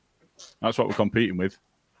 That's what we're competing with.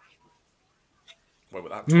 When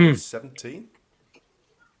was that? 2017?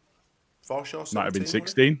 Forshaw 17? Might have been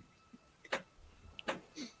 16.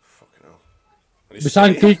 We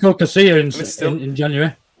signed Kiko Casilla in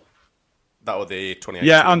January. That was the 2018.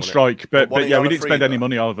 Yeah, and Strike, but yeah, we didn't spend any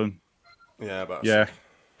money on them. Yeah, but yeah.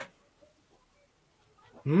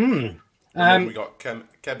 We got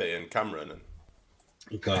Kebby and Cameron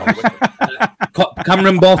and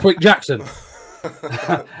Cameron Borthwick Jackson.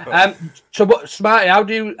 So what, Smarty?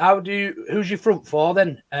 Who's your front four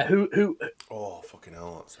then? Who? Oh fucking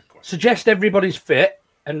hell! That's a question. Suggest everybody's fit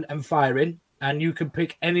and firing, and you can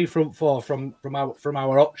pick any front four from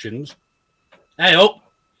our options. Hey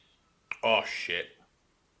up! Oh shit!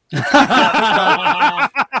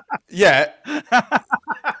 Yeah.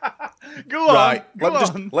 Go on. Right.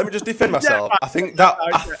 Let me just defend myself. Yeah, I think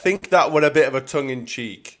that were a bit of a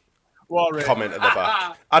tongue-in-cheek comment at the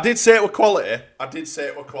back. I did say it were quality.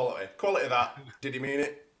 Quality that. Did he mean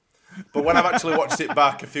it? But when I've actually watched it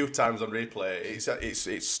back a few times on replay,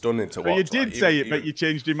 it's stunning to watch. But you did say it, but you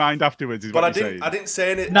changed your mind afterwards. But I didn't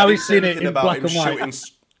say anything. Now he's seen it in black and white.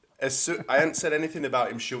 I hadn't said anything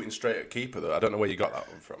about him shooting straight at keeper though. I don't know where you got that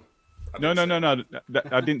one from. No.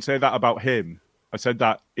 I didn't say that about him. I said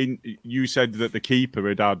that you said that the keeper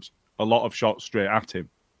had had a lot of shots straight at him,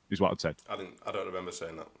 is what I said. I don't remember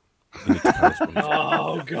saying that.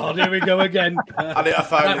 Oh God, here we go again.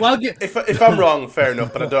 If I'm wrong, fair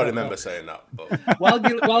enough, but I don't remember saying that. But.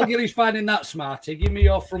 While Gilly's finding that, Smarty, give me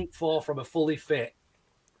your front four from a fully fit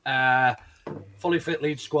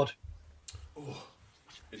Leeds squad. Oh,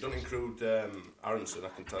 it doesn't include Aronson, I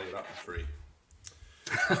can tell you that for free.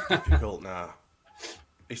 It's difficult now.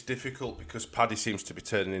 It's difficult because Paddy seems to be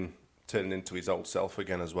turning into his old self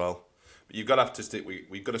again as well. But we've got to stick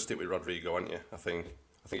with Rodrigo, haven't you? I think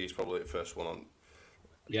he's probably the first one on.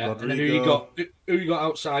 Yeah, Rodrigo. And then who you got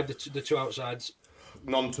outside the two outsides?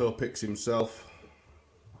 Nonto picks himself,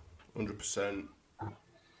 100%.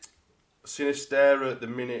 Sinisterra at the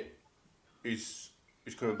minute he's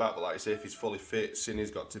coming back, but like I say, if he's fully fit,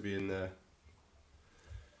 Sini's got to be in there.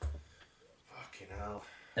 Fucking hell.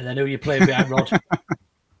 And then who you playing behind Rod?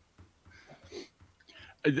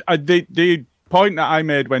 The point that I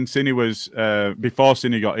made when Cini was before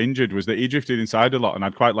Cini got injured was that he drifted inside a lot, and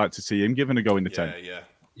I'd quite like to see him given a go in the 10.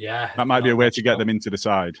 Yeah. That might be a way to get them into the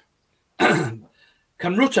side. Can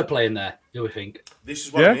Rutter play in there? Do we think? This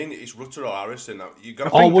is what I mean. It's Rutter or Harrison. I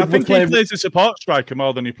think he plays a support striker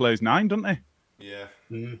more than he plays 9, doesn't he? Yeah.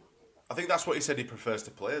 I think that's what he said he prefers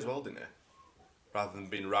to play as well, didn't he? Rather than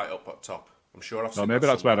being right up at top. I'm sure I've seen maybe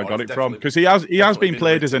that's where I got it from, because he has been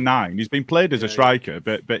played as a 9. He's been played as a striker,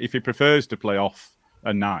 but if he prefers to play off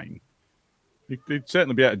a 9, he'd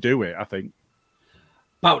certainly be able to do it. I think.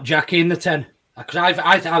 About Jackie in the 10, because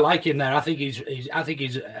I like him there. I think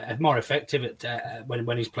he's more effective at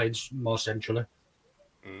when he's played more centrally.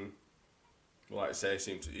 Well, like I say,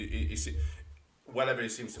 whenever he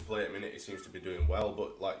seems to play at a minute, he seems to be doing well.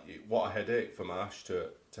 But what a headache for Marsh to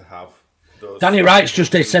have. Danny Wright's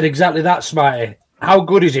just said exactly that, Smarty. How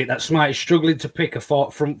good is it that Smarty's struggling to pick a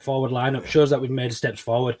front forward lineup? Shows that we've made steps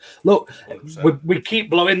forward. Look, we keep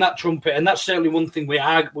blowing that trumpet, and that's certainly one thing we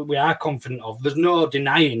are confident of. There's no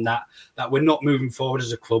denying that we're not moving forward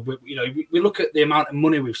as a club. We look at the amount of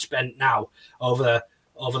money we've spent now over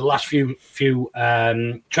the last few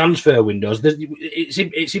transfer windows.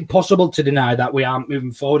 It's impossible to deny that we aren't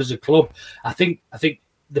moving forward as a club. I think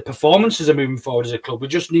the performances are moving forward as a club. We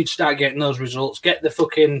just need to start getting those results. Get the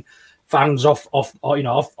fucking fans off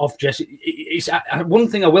Jesse. It's one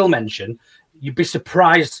thing I will mention. You'd be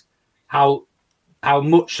surprised how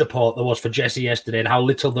much support there was for Jesse yesterday, and how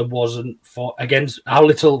little there wasn't for against. How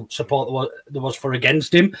little support there was for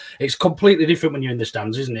against him. It's completely different when you're in the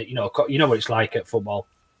stands, isn't it? You know what it's like at football.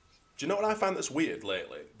 Do you know what I find that's weird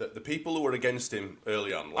lately? That the people who were against him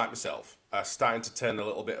early on, like myself, are starting to turn a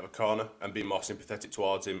little bit of a corner and be more sympathetic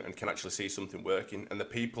towards him and can actually see something working. And the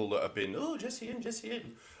people that have been, Jesse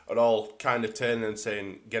in, are all kind of turning and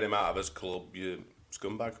saying, get him out of his club, you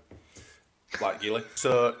scumbag. Like Gilly.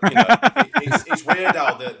 So, it's weird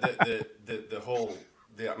how the whole...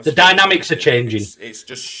 The dynamics are changing. It's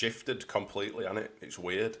just shifted completely, hasn't it? It's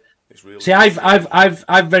weird. It's really. See,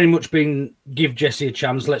 I've very much been give Jesse a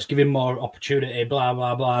chance. Let's give him more opportunity. Blah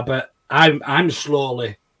blah blah. But I'm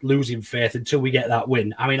slowly losing faith until we get that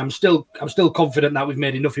win. I mean, I'm still confident that we've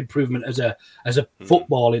made enough improvement as a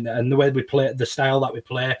football and the way we play, the style that we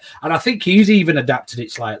play. And I think he's even adapted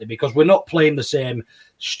it slightly because we're not playing the same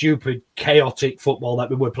stupid, chaotic football that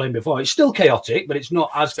we were playing before. It's still chaotic, but it's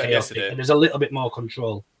not as chaotic. And there's a little bit more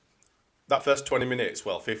control. That first 20 minutes,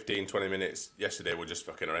 15, 20 minutes yesterday were just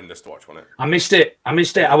fucking horrendous to watch, wasn't it? I missed it.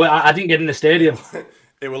 I didn't get in the stadium.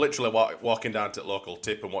 They were literally walking down to the local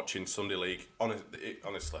tip and watching Sunday League.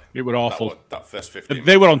 Honestly. It were awful. That first 15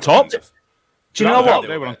 They were on top. Do you know what?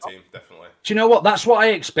 They were on team, definitely. Do you know what? That's what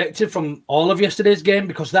I expected from all of yesterday's game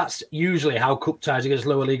because that's usually how cup ties against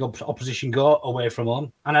lower league opposition go away from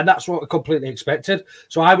home. And that's what I completely expected.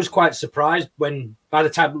 So I was quite surprised when, by the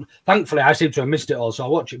time, thankfully, I seem to have missed it all. So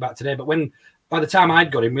I'll watch it back today. But by the time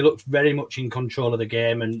I'd got him, we looked very much in control of the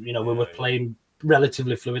game and, we were playing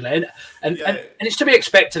relatively fluidly. And it's to be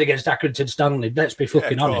expected against Accrington Stanley. Let's be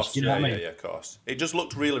fucking honest. You know what I mean? Yeah, of course. It just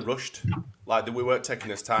looked really rushed. Like we weren't taking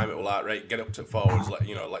this time. It was like, right, get up to forwards.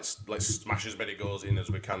 Let's smash as many goals in as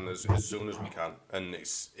we can as soon as we can. And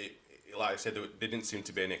like I said, there didn't seem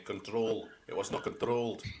to be any control. It was not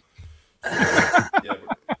controlled. But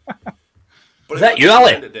is that you,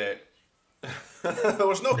 Ali? There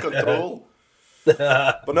was no control.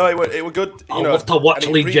 But no, it were good. I love to watch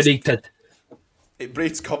Leeds United. It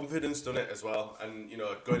breeds confidence, doesn't it, as well? And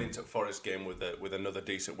going into Forest game with another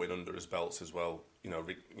decent win under his belts as well.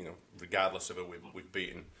 Regardless of who we've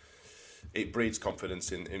beaten, it breeds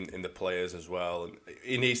confidence in the players as well. And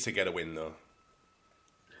he needs to get a win though.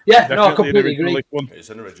 Yeah, no, I completely agree.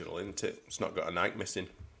 It's an original, isn't it? It's not got a Nike missing.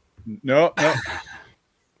 No. There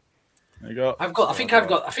you go. I think I've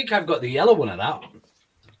got the yellow one of that,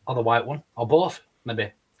 or the white one, or both,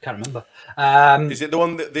 maybe. Can't remember. Is it the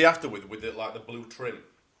one that they after with the blue trim?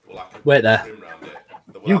 Wait there. Trim around it.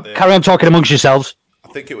 You carry on talking amongst yourselves. I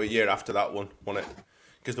think it was a year after that one, wasn't it?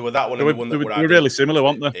 Because there were that one and the one that were really similar,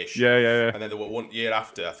 weren't they? Ish. Yeah. And then there were 1 year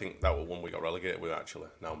after. I think that was one we got relegated with. Actually,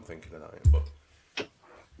 now I'm thinking of that. But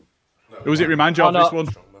who does it remind you of? This one?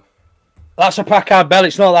 That's a Packard Bell.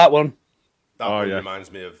 It's not that one. That one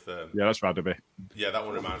reminds me of. That's Radaby. Yeah, that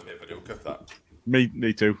one reminds me of Viduka. That.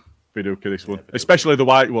 Me too. Viduka, this one, especially the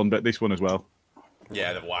white one, but this one as well.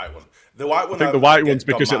 Yeah, the white one. The white one. I think the white one's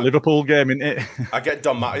because at Liverpool game, isn't it? I get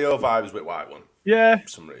Don Matteo vibes with white one. Yeah, for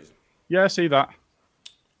some reason. Yeah, I see that.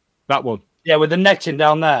 That one. Yeah, with the netting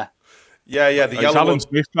down there. Yeah. The yellow one.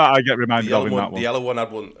 Smith, that I get reminded of in that one. The yellow one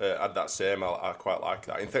had that same. I quite like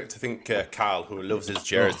that. In fact, I think Carl, who loves his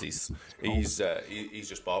jerseys, he's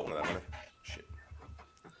just bought one of them. Shit.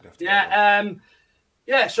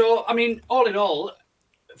 Yeah. So I mean, all in all,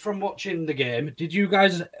 from watching the game, did you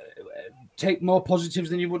guys take more positives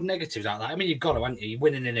than you would negatives out of that? I mean, you've got to, haven't you? You're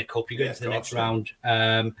winning in a cup, you're going to the next round.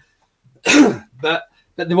 But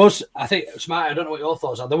there was, I think, Smart, I don't know what your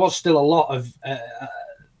thoughts are. There was still a lot of,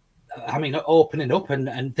 opening up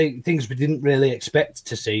and things we didn't really expect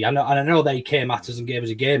to see. I know they came at us and gave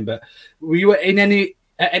us a game, but were you at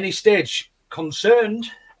any stage concerned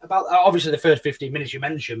about, obviously the first 15 minutes you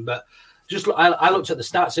mentioned, but just I looked at the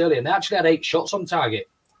stats earlier and they actually had 8 shots on target.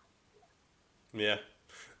 Yeah,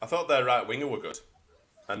 I thought their right winger were good,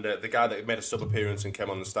 and the guy that made a sub appearance and came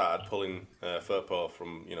on and started pulling Firpo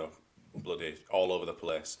from bloody all over the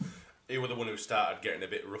place. He was the one who started getting a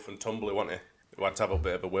bit rough and tumbly, wasn't he? We had to have a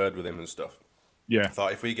bit of a word with him and stuff. Yeah, I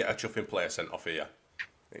thought if we get a chuffing player sent off here,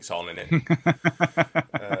 it's on in it.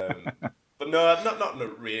 But no,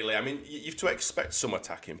 not really. I mean, you've to expect some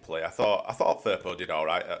attacking play. I thought Firpo did all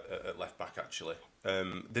right at left back actually.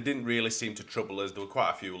 They didn't really seem to trouble us. There were quite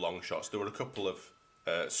a few long shots. There were a couple of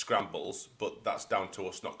scrambles, but that's down to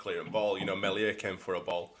us not clearing ball. Melier came for a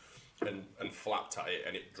ball and flapped at it,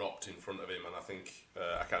 and it dropped in front of him. And I think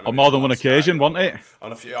I can't remember. On more than one occasion, wasn't it?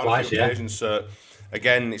 On a few occasions. So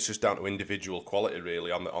again, it's just down to individual quality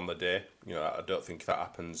really on the day. I don't think that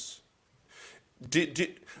happens.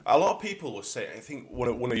 Did a lot of people were saying? I think one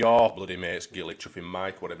of your bloody mates, Gilly Chuffing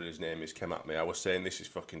Mike, whatever his name is, came at me. I was saying this is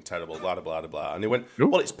fucking terrible, blah blah blah blah, and he went,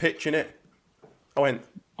 "Well, it's pitch, innit?" I went,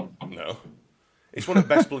 "No, it's one of the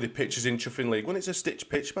best bloody pitches in Chuffing League. When it's a stitch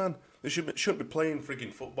pitch, man, they shouldn't be playing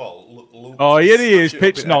frigging football." Here he is,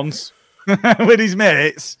 pitch nonce with his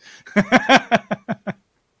mates.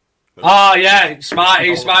 Oh yeah, Smarty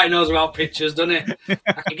knows about pitches, doesn't he?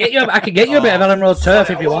 I could get you a bit of Ellen Road turf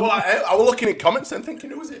if you want. I was looking at comments and thinking,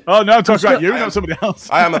 who is it? Oh no, I'm talking about you, not somebody else.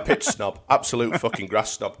 I am a pitch snob, absolute fucking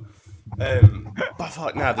grass snob. But I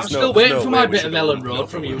thought, there's I'm still waiting for my bit of Ellen Road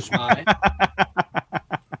from you, Smarty.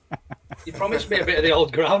 You promised me a bit of the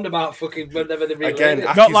old ground about fucking whenever they again.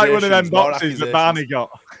 Not like one of them boxes that Barney got.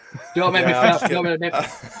 Don't make me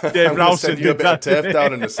Dave Rouse send you a bit of tape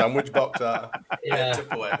down in the sandwich box. Yeah,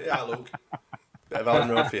 look. Bit of Alan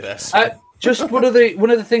Rowe for you there. Just one of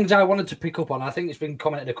the things I wanted to pick up on, I think it's been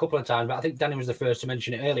commented a couple of times, but I think Danny was the first to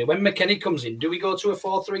mention it earlier. When McKennie comes in, do we go to a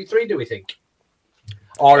 4-3-3, do we think?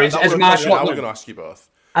 Or is Marsh not going to ask you both.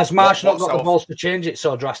 Has Marsh not got the balls to change it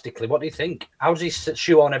so drastically? What do you think? How does he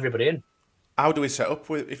shoe on everybody in? How do we set up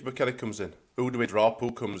if McKennie comes in? Who do we drop?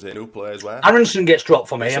 Who comes in? Who plays where? Aronson gets dropped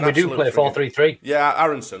for me, and we do play 4-3-3. Yeah,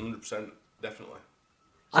 Aronson, 100%, definitely.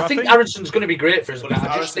 So I think Aronson's going to be great for us. But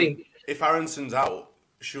I just think if Aronson's out,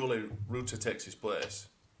 surely Rutter takes his place.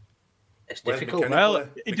 It's difficult. Well,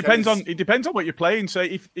 it depends on what you're playing. So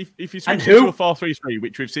if you switch to a 4-3-3,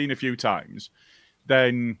 which we've seen a few times,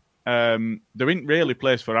 then there isn't really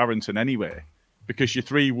place for Aronson anyway, because your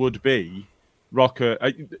three would be Rocker,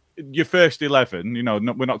 your first 11. You know,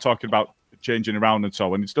 we're not talking about changing around and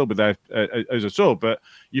so on. It'd still be there as a sub, but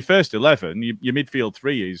your first 11, your midfield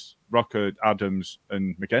three is Rocker, Adams,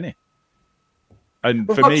 and McKennie. And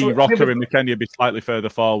for me, Rocker and McKennie would be slightly further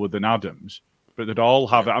forward than Adams, but they'd all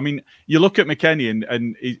have it. I mean, you look at McKennie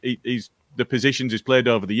and he's the positions he's played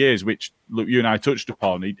over the years, which look, you and I touched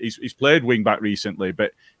upon. He's played wing back recently,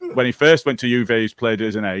 but when he first went to Juve, he's played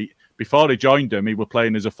as an 8. Before he joined them, he was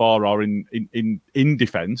playing as a 4 or in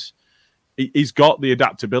defence. He's got the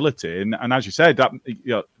adaptability, and as you said,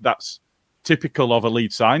 that's typical of a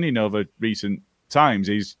lead signing over recent times.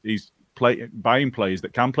 He's buying players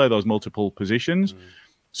that can play those multiple positions.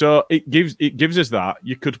 So it gives us that.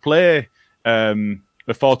 You could play a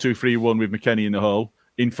 4-2-3-1 with McKennie in the hole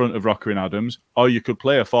in front of Rocker and Adams, or you could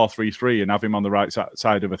play a 4-3-3 and have him on the right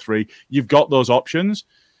side of a 3. You've got those options.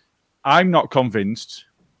 I'm not convinced.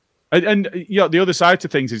 And the other side to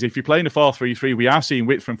things is if you're playing a 4-3-3, we are seeing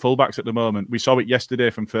width from fullbacks at the moment. We saw it yesterday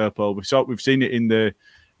from Firpo. We've seen it in the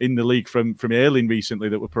league from Ayling recently,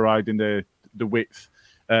 that we're providing the width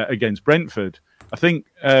against Brentford. I think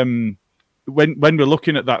when we're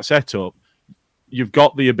looking at that setup, you've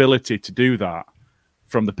got the ability to do that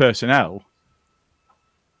from the personnel.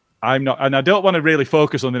 I'm not, and I don't want to really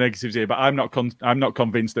focus on the negatives here, but I'm not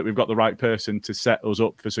convinced that we've got the right person to set us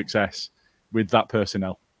up for success with that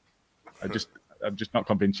personnel. I'm just not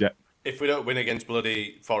convinced yet. If we don't win against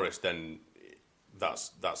bloody Forest, then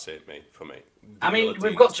that's it, for me. I mean,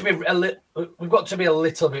 we've got to be a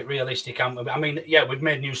little bit realistic, haven't we? I mean, yeah, we've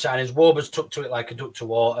made new signings. Wober's took to it like a duck to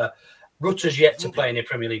water. Rutter's yet to play any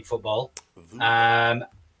Premier League football.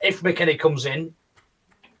 If McKennie comes in,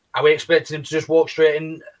 are we expecting him to just walk straight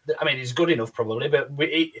in? I mean, he's good enough probably, but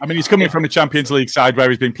he's coming from a Champions League side where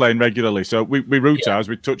he's been playing regularly. So we Rutter, as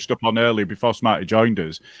we touched upon earlier before Smarty joined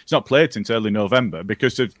us, he's not played since early November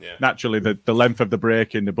because of naturally the length of the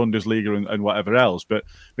break in the Bundesliga and whatever else. But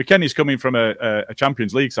McKennie's coming from a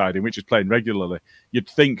Champions League side in which he's playing regularly. You'd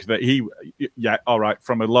think that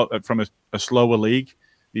from a slower league,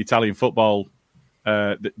 the Italian football,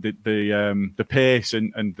 the pace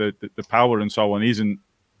and the power and so on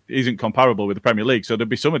isn't comparable with the Premier League, so there'd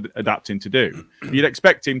be some adapting to do. You'd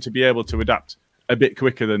expect him to be able to adapt a bit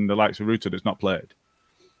quicker than the likes of Rutter that's not played.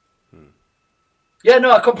 Yeah,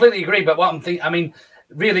 no, I completely agree. But what I'm thinking, I mean,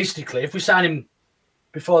 realistically, if we sign him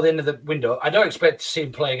before the end of the window, I don't expect to see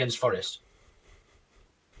him play against Forest.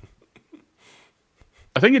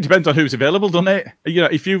 I think it depends on who's available, doesn't it? You know,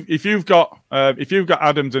 if you've got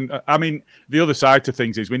Adams and I mean, the other side to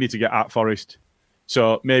things is we need to get at Forest.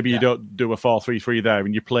 So maybe you don't do a 4-3-3 there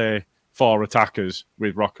and you play 4 attackers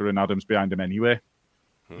with Rocker and Adams behind them anyway.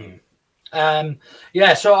 So I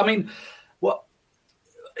mean,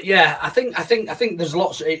 I think there's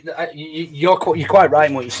lots. You're quite right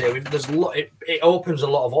in what you say. There's a lot. It opens a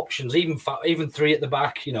lot of options, even 3 at the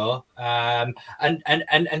back, you know, and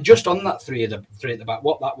just on that 3 at the back,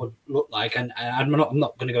 what that would look like. And I'm not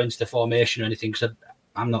going to go into the formation or anything because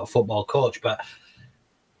I'm not a football coach, but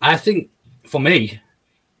I think. For me,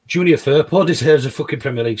 Junior Firpo deserves a fucking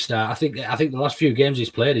Premier League start. I think the last few games he's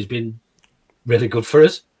played has been really good for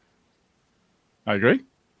us. I agree.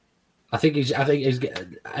 I think he's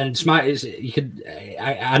and Smart is. You could.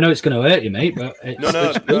 I know it's going to hurt you, mate, but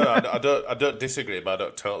I don't disagree, but I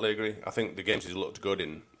don't totally agree. I think the games he's looked good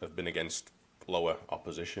in have been against lower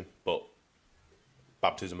opposition, but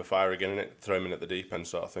baptism of fire again in it, throw him in at the deep end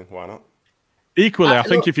sort of thing. Why not? Equally, I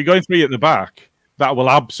think if you're going 3 at the back, that will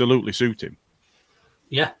absolutely suit him.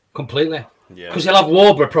 Yeah, completely. Yeah, because he'll have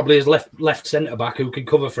Warber probably as left centre back who can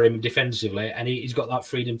cover for him defensively, and he's got that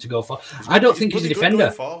freedom to go forward. I don't think he's a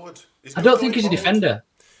defender. I don't think he's a defender.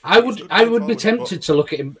 I would be tempted to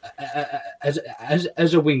look at him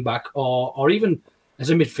as a wing back or even as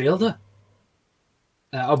a midfielder,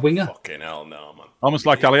 a winger. Fucking hell, no, man. Almost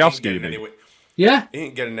like Alioski. Yeah. He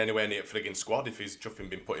ain't getting anywhere near frigging squad if he's just been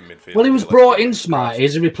put in midfield. Well, he was brought in, Smarty,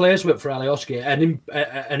 as a replacement for Alioski,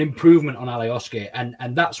 an improvement on Alioski,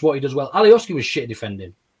 and that's what he does well. Alioski was shit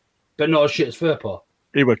defending, but not as shit as Firpo.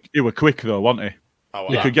 He were quick, though, wasn't he? Oh,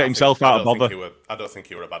 he could get himself out of bother. I don't think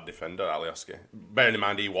he were a bad defender, Alioski. Bearing in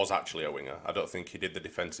mind he was actually a winger. I don't think he did the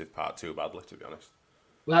defensive part too badly, to be honest.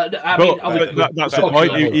 Well, that's the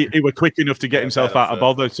point. He were quick enough to get himself out of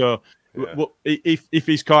bother. So, if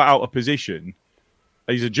he's caught out of position,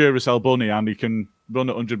 he's a Duracell bunny and he can run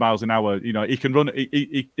at 100 miles an hour. You know, he can run.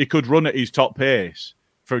 He could run at his top pace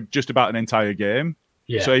for just about an entire game.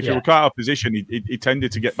 Yeah, so if he were caught out of position, he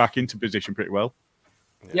tended to get back into position pretty well.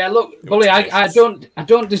 Yeah, look, Bully, I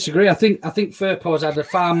don't disagree. I think Firpo's had a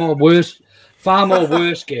far more worse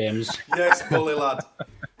games. Yes, Bully lad.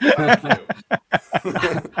 I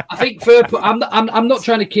think Firpo. I'm not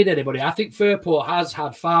trying to kid anybody. I think Firpo has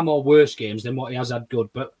had far more worse games than what he has had good.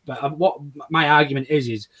 But what my argument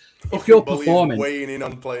is if you're performing, weighing in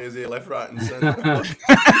on players here, left, right, and centre.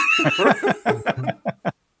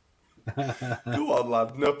 Go on,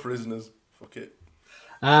 lad. No prisoners. Fuck it.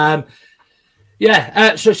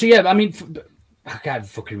 Yeah. So yeah. I mean, I can't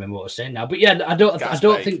fucking remember what I was saying now. But yeah, I don't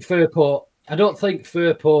think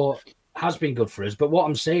Firpo has been good for us. But what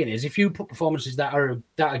I'm saying is, if you put performances that are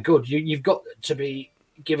good, you've got to be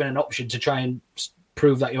given an option to try and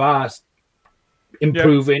prove that you are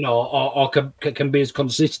improving or can be as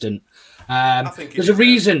consistent. There's a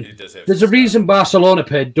reason Barcelona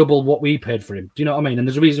paid double what we paid for him. Do you know what I mean? And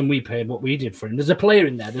there's a reason we paid what we did for him. There's a player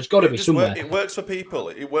in there. There's got to be somewhere. It works for people.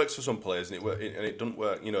 It works for some players, and it doesn't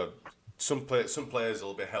work. You know, some players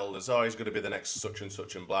will be held as, he's going to be the next such and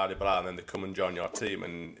such and blah blah blah, and then they come and join your team,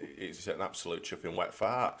 and it's an absolute chuffing wet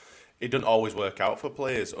fart. It doesn't always work out for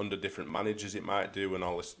players under different managers. It might do and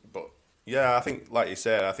all this, but yeah, I think, like you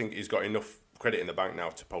said, I think he's got enough credit in the bank now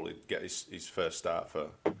to probably get his first start for.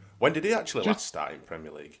 When did he actually last start in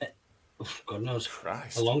Premier League? God knows.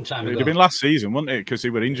 Christ. A long time ago. It'd have been last season, wouldn't it? Because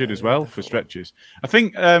he were injured as well for stretches. I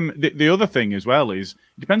think the other thing as well is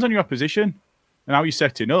it depends on your opposition and how you're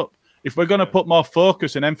setting up. If we're going to put more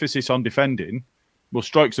focus and emphasis on defending, well,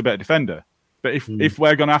 Struijk's a better defender. But if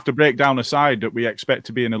we're going to have to break down a side that we expect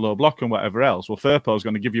to be in a low block and whatever else, well, Firpo's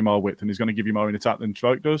going to give you more width and he's going to give you more in attack than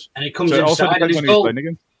Struijk does. And he comes inside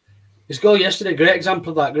and his goal yesterday, great example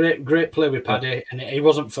of that. Great play with Paddy, and he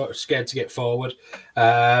wasn't scared to get forward.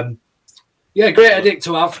 Great addict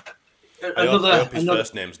to have. I hope his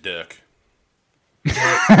first name's Dirk.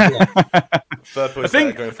 Firpo is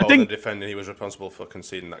going forward and defending. He was responsible for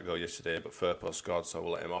conceding that goal yesterday, but Firpo scored, so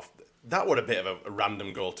we'll let him off. That was a bit of a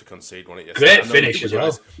random goal to concede, wasn't it? Great finish as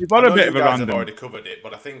well. You've got a bit of a random. I've already covered it,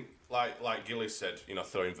 but I think, like Gillies said,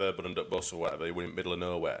 throwing Verber under bus or whatever, he went in the middle of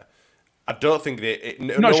nowhere. I don't think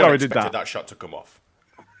no one expected that shot to come off.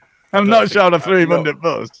 I'm not sure I threw him under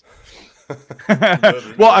bus.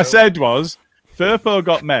 What I said was, Firpo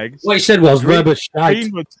got Megs. What he said was, Verber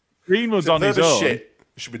Greenwood's on his own. Shit.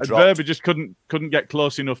 Should be and Verber just couldn't get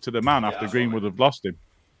close enough to the man after Greenwood had lost him.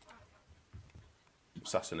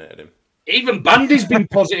 Assassinated him. Even Bandy's been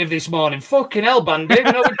positive this morning. Fucking hell, Bandy. We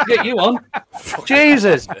know we can get you on.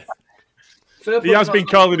 Jesus. He has been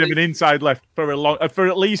calling him an inside left for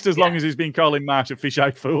at least as long as he's been calling Marsh a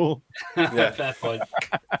fish-eyed fool. Yeah, fair point.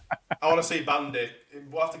 I want to see Bandy.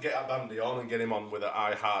 We'll have to get that Bandy on and get him on with an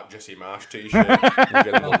I Heart Jesse Marsh t-shirt. We'll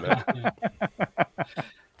get him on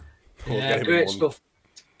there. Great stuff.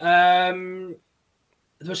 There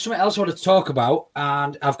was something else I wanted to talk about,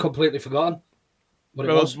 and I've completely forgotten what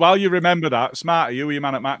it was. While you remember that, Smarty, who were your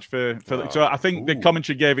man at match for so I think the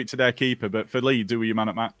commentary gave it to their keeper, but for Leeds, who were your man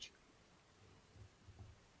at match?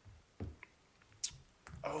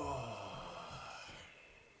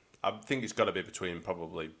 I think it's got to be between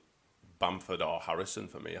probably Bamford or Harrison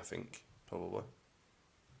for me, I think, probably.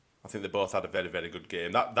 I think they both had a very, very good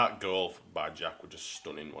game. That goal by Jack was just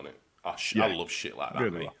stunning, wasn't it? I love shit like that,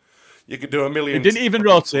 really. You could do a million... It didn't even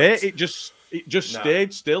rotate. It just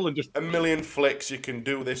stayed still and just... A million flicks, you can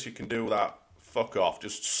do this, you can do that. Fuck off.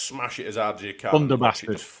 Just smash it as hard as you can. Thunder bastard.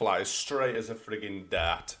 It just flies straight as a frigging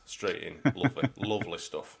dart. Straight in. Lovely. Lovely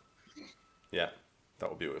stuff. Yeah,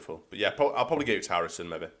 that was beautiful. But yeah, I'll probably give it to Harrison,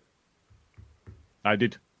 maybe. I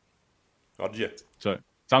did. Oh, did you? So,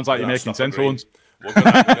 sounds like you're making sense for once. We're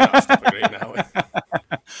going to stop agreeing now.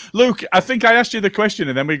 Luke, I think I asked you the question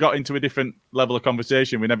and then we got into a different level of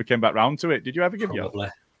conversation. We never came back round to it. Did you ever give you?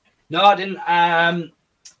 No, I didn't. I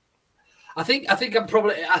think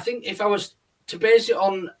if I was to base it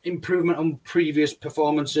on improvement on previous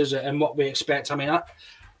performances and what we expect, I mean,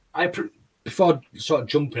 before sort of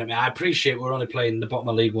jumping at me, I appreciate we're only playing the bottom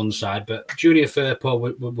of League One side, but Junior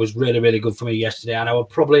Firpo was really, really good for me yesterday, and I would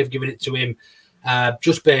probably have given it to him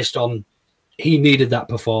just based on he needed that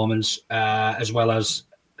performance as well as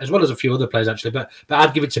a few other players actually. But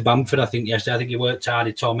I'd give it to Bamford. I think yesterday. I think he worked hard.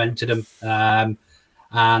 He tormented him. Have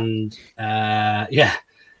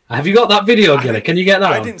you got that video, Gilly? Can you get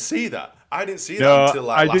that? I didn't see that. Until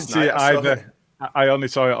last night. I didn't see it either. I only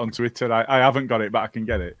saw it on Twitter. I haven't got it, but I can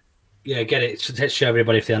get it. Yeah, get it. So let's show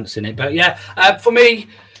everybody if they haven't seen it. But yeah, for me,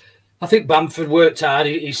 I think Bamford worked hard.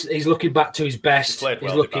 He's looking back to his best.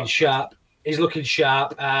 He's looking sharp. He's looking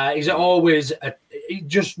sharp. He's always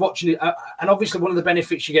just watching it. And obviously, one of the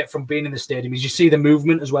benefits you get from being in the stadium is you see the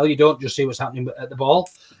movement as well. You don't just see what's happening at the ball.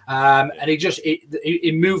 And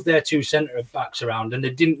he moved their two centre backs around, and they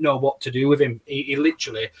didn't know what to do with him. He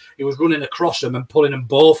was running across them and pulling them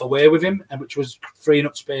both away with him, and which was freeing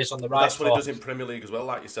up space on the right. That's what he does in Premier League as well,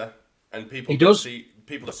 like you said. And people he does. You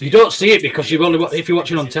don't see it because you've only if you're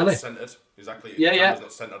watching on telly. Centred, exactly. Yeah. It's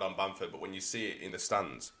not centred on Bamford, but when you see it in the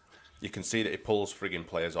stands, you can see that he pulls frigging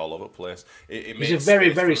players all over the place. He's a very,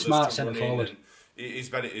 very smart centre forward. He's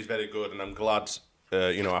very good, and I'm glad.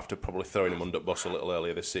 After probably throwing him under the bus a little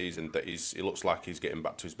earlier this season, that he looks like he's getting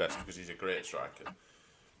back to his best because he's a great striker.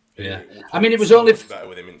 Yeah, it was only better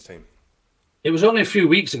with him in the team. It was only a few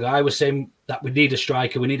weeks ago I was saying that we need a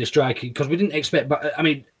striker because we didn't expect. But I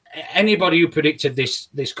mean, anybody who predicted this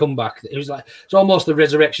comeback, it was like it's almost the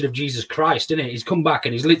resurrection of Jesus Christ, isn't it? He's come back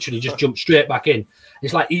and he's literally just jumped straight back in.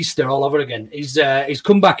 It's like Easter all over again. He's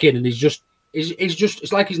come back in and he's just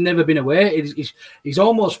it's like he's never been away. He's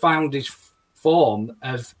almost found his form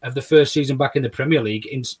of the first season back in the Premier League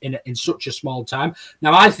in such a small time.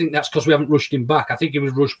 Now I think that's because we haven't rushed him back. I think he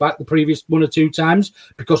was rushed back the previous one or two times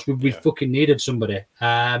because we fucking needed somebody.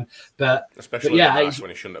 Especially when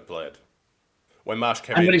he shouldn't have played. When Marsh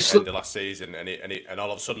came in at the end of last season and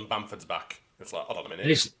all of a sudden Bamford's back, it's like, hold on a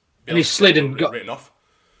minute. And he slid and got written off.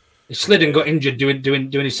 He slid and got injured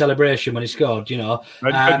doing his celebration when he scored.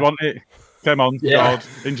 Redford wanted it. Came on, scored,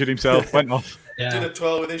 injured himself, went off. Did a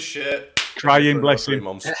twirl with his shirt. Crying, bless him.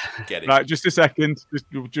 Get it. Right, just a second.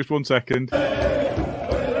 Just 1 second.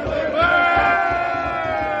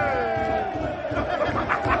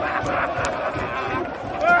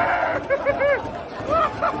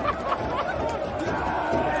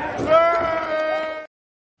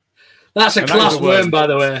 That's a class worm, by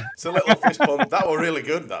the way. It's a little fist pump. That was really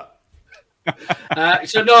good, that.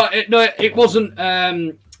 It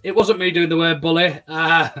wasn't. It wasn't me doing the word bully,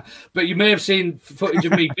 but you may have seen footage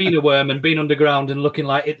of me being a worm and being underground and looking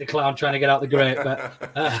like It the Clown trying to get out the grate. But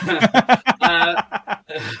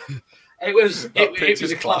it was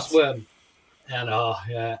a class worm. I know,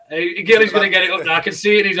 yeah. Gilly's going to get it up now. I can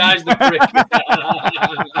see it in his eyes, the prick.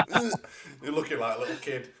 You're looking like a little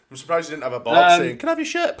kid. I'm surprised you didn't have a board saying, "Can I have your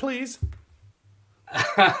shirt, please?"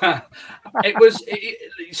 Paddy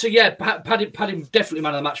definitely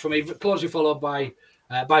man of the match for me. Closely followed by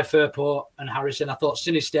Firpo and Harrison. I thought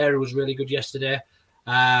Sinisterra was really good yesterday.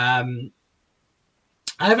 I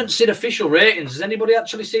haven't seen official ratings. Has anybody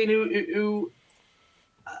actually seen who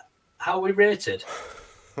how we rated?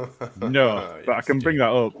 No, but I can bring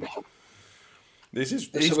that up. He's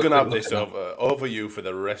going to have this over you for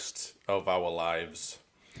the rest of our lives.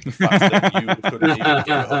 The fact that you couldn't even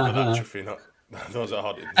get over that trophy. Those are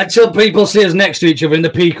hard. Until people see us next to each other in the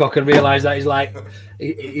Peacock and realise that he's like,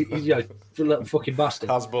 he's a little fucking bastard.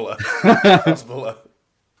 Hasbulla.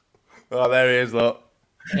 Oh, there he is, look.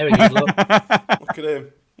 There he is, look. Look at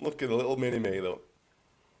him. Look at the little mini-me, look.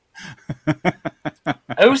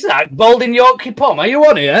 Who's that? Balding Yorkie Pom? Are you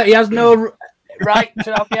on here? He has no right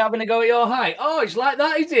to be having a go at your height. Oh, it's like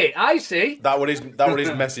that, is it? I see. That was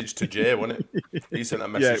his message to Jay, wasn't it? He sent a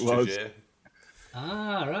message to Jay.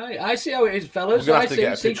 Ah, right. I see how it is, fellas. We're going to have to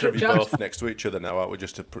get a picture of you both next to each other now, aren't we?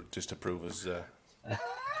 Just to prove us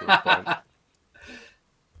point.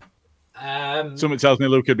 Something tells me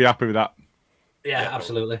Luke would be happy with that. Yeah,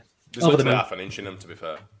 absolutely. There's literally half an inch in them, to be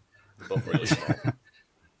fair. They're both really small.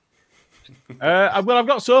 Well, I've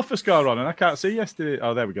got SofaScore on and I can't see yesterday.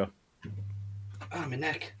 Oh, there we go. Oh, my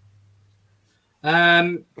neck.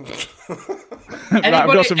 Right,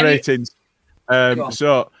 I've got some ratings.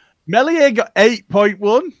 So, Meslier got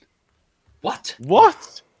 8.1.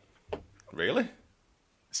 What? Really?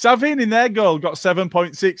 Savin in their goal got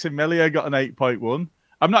 7.6 and Meslier got an 8.1.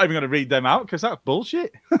 I'm not even going to read them out because that's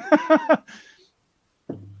bullshit.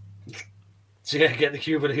 So yeah, get the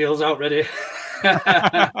Cuban heels out ready.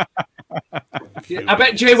 I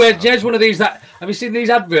bet Jay's one of these that have you seen these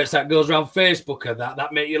adverts that goes around Facebook and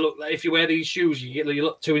that make you look like if you wear these shoes you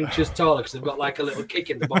look 2 inches taller because they've got like a little kick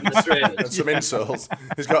in the bottom of the trainers and some insoles.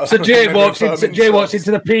 He's got so Jay walks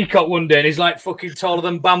into the Peacock one day and he's like fucking taller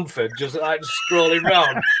than Bamford, just scrolling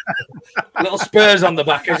round, little spurs on the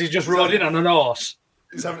back as he's just rode in on an horse.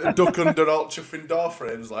 He's having to duck under all chuffing door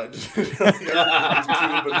frames like.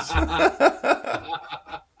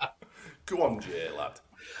 Go on, Jay, lad.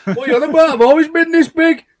 What are you on about? I've always been this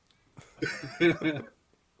big. Well,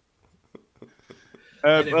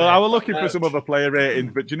 I was looking for some other player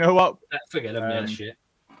ratings, but do you know what? Forget them, shit.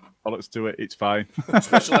 Bollocks to it. It's fine.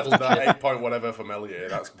 Special level that 8 point whatever for Meslier.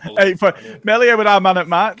 That's 8 point. Meslier with our man at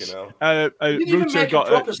match. Ruto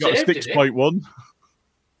got a 6.1.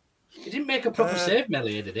 He didn't make a proper save,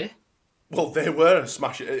 Meslier, did he? Well, they were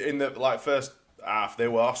smashing in the first half. They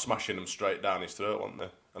were smashing them straight down his throat, weren't they?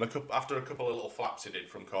 And after a couple of little flaps he did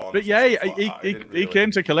from corners. But yeah, he came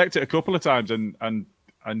to collect it a couple of times and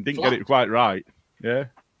didn't get it quite right. Yeah.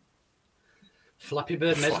 Flappy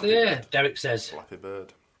Bird Meslier, Derek says. Flappy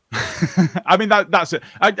Bird. I mean, that's it.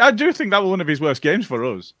 I do think that was one of his worst games for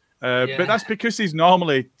us. But that's because he's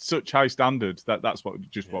normally such high standards that's what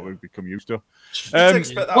we've become used to. You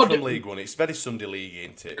expect that from League One. It's very Sunday League,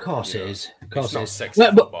 ain't it? Of course it is. It's not sexy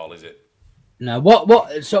football, is it? No.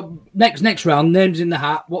 What? So next round, names in the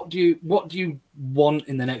hat. What do you want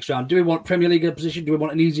in the next round? Do we want Premier League position? Do we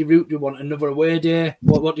want an easy route? Do we want another away day?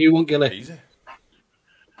 What do you want, Gilly? Easy.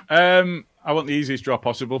 I want the easiest draw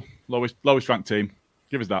possible. Lowest ranked team.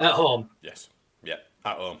 Give us that. At home. Yes. Yeah.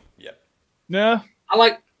 At home. Yeah. No.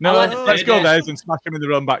 Let's go there and smash them in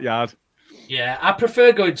their own backyard. Yeah, I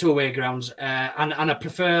prefer going to away grounds, and I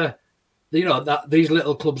prefer, that these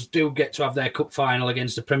little clubs do get to have their cup final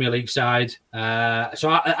against the Premier League side. So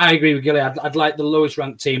I agree with Gilly. I'd like the lowest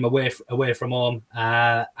ranked team away from home,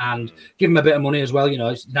 and give them a bit of money as well.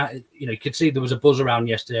 You could see there was a buzz around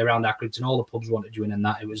yesterday around Accrington. All the pubs wanted you in, and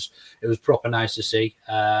that it was proper nice to see.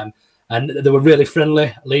 And they were really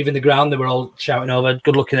friendly leaving the ground. They were all shouting over,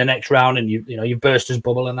 "Good luck in the next round," and you burst his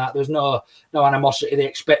bubble and that. There was no animosity. They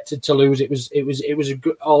expected to lose. It was a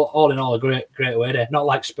good, all in all a great away day. Not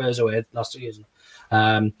like Spurs away last season.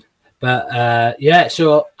 So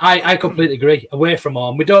I completely agree. Away from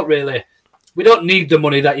home, we don't need the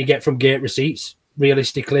money that you get from gate receipts.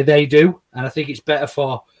 Realistically, they do, and I think it's better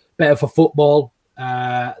for football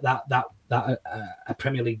that a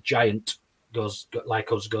Premier League giant goes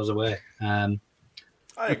away. I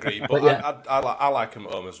agree, but yeah. I like them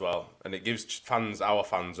at home as well, and it gives our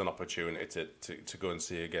fans an opportunity to go and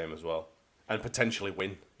see a game as well, and potentially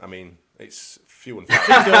win. I mean, it's few and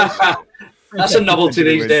far. That's a novelty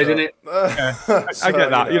these days, isn't it? I get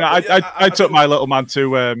that. I took my little man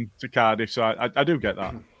to Cardiff, so I do get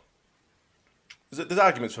that. There's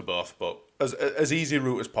arguments for both, but as easy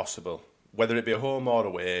route as possible, whether it be a home or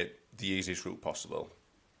away, the easiest route possible.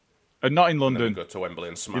 And not in London. Go to Wembley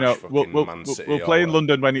and smash Man City. We'll play in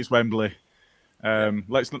London when it's Wembley.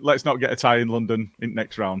 Let's not get a tie in London in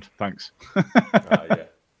next round. Thanks. Yeah.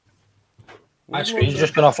 My screen's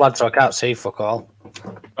just gone off, lad, so I can't see fuck all.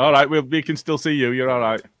 All right, we can still see you. You're all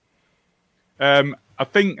right. I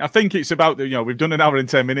think it's about we've done an hour and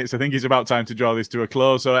 10 minutes. I think it's about time to draw this to a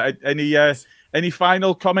close. So any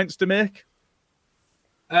final comments to make?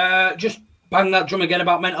 Just bang that drum again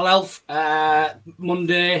about mental health.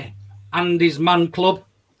 Monday. Andy's Man Club,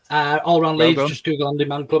 all around Leeds. Just Google Andy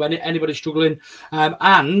Man Club. Anybody struggling?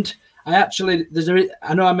 And I actually,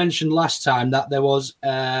 I know I mentioned last time that there was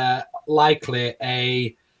likely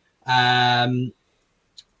a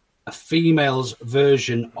female's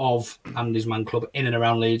version of Andy's Man Club in and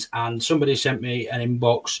around Leeds, and somebody sent me an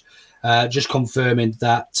inbox just confirming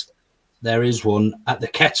that there is one at the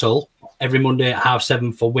Kettle every Monday at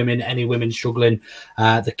 7:30 for women. Any women struggling,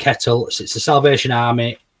 the Kettle. It's the Salvation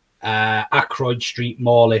Army. Ackroyd Street,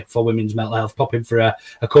 Morley, for women's mental health. Pop in for a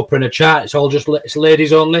cuppa and a chat. It's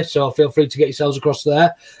ladies only, so feel free to get yourselves across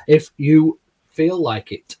there if you feel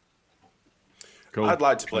like it. Cool. I'd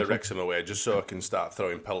like to play Wrexham away just so I can start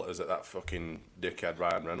throwing pelters at that fucking dickhead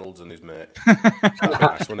Ryan Reynolds and his mate.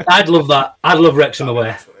 Nice, I'd love that. I'd love Wrexham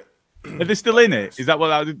away. Are they still in it? Is that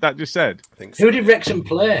what that just said? I think so. Who did Wrexham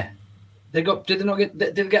play? Did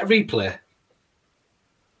they get a replay?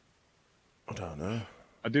 I don't know.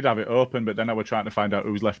 I did have it open, but then I was trying to find out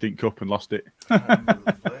who was left in cup and lost it.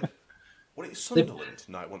 What is Sunderland?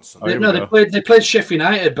 No, it wasn't Sunderland. They played Sheffield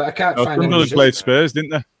United, but I can't find. Sunderland played Spurs,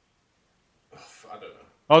 didn't they? I don't know.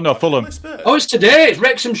 Oh no, Fulham. Oh, it's today. It's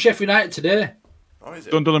Wrexham Sheffield United today. Oh, is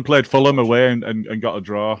it? Sunderland played Fulham away and got a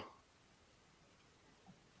draw.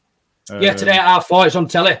 Yeah, today at 4:30. It's on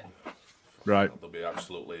telly. Right.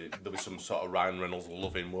 There'll be some sort of Ryan Reynolds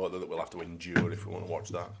loving water that we'll have to endure if we want to watch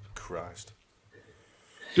that. Christ.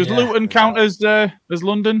 Does Luton count as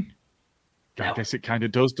London? I guess it kind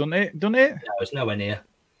of does, doesn't it? No, it's nowhere near.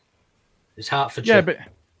 It's Hertfordshire.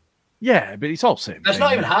 Yeah, but it's all same. It's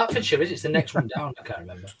not even Hertfordshire, is it? It's the next one down. I can't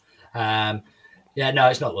remember. No,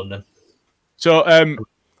 it's not London. So,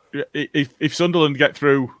 if Sunderland get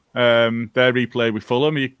through their replay with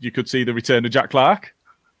Fulham, you could see the return of Jack Clark.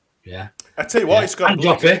 Yeah. I tell you what, he's got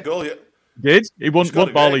a great goal. Did he won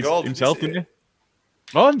ball himself, didn't he?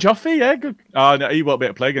 Oh, and Joffrey, yeah, good. Oh, no, he won't be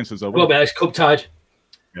able to play against us, though. Well, it's cup tied.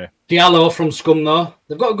 Yeah. Diallo from Scum, though.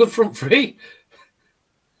 They've got a good front three.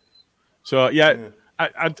 So,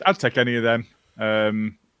 I'd take any of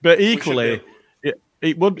them. But equally,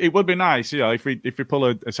 it would be nice, if we pull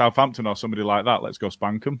a Southampton or somebody like that, let's go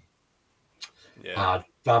spank them. Yeah. I'd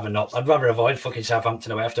rather not. I'd rather avoid fucking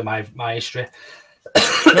Southampton away after my history.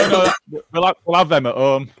 No, we'll have them at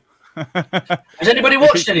home. Has anybody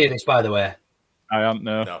watched any of this, by the way? I haven't,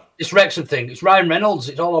 no. This Wrexham thing. It's Ryan Reynolds.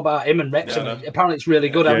 It's all about him and Wrexham. Yeah, no. Apparently, it's really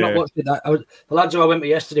good. I've not watched it. The lads who I went with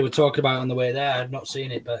yesterday were talking about it on the way there. I've not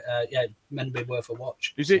seen it, but it meant to be worth a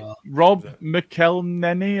watch. Is it Rob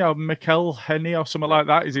McElhenney or McElhenney or something like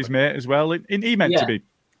that? Is his mate as well? He meant to be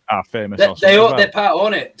famous. They're part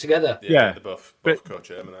on it together. Yeah, they're both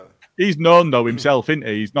co-chairman, aren't they? He's known though himself, isn't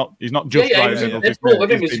he? He's not just Ryan Reynolds.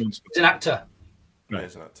 He's an actor. Right.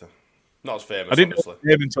 He's an actor. Not as famous. I didn't know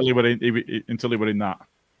him until he were in that.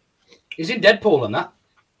 He's in Deadpool and that.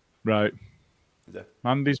 Right. Yeah.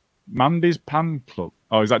 Mandy's Pan Club.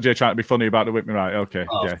 Oh, is that Jay trying to be funny about the Whip Me Right? Okay.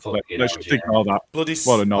 Oh, Let's just ignore that. Bloody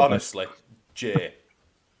what a knobhead. Honestly, Jay.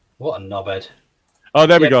 What a knobhead. Oh,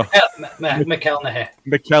 there we go. McElhenney.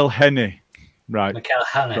 Right.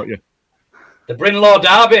 McElhenney. Got you. The Brynlaw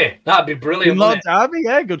Derby. That'd be brilliant. Brynlaw Derby,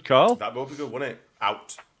 yeah, good call. That would be good, wouldn't it?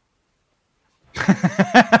 Out.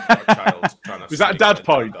 Was that a dad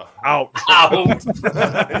point? Out.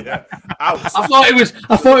 Yeah. Out. I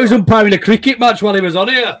thought it was umpiring a cricket match while he was on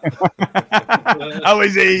here. How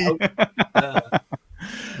is he?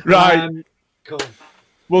 Right. Cool.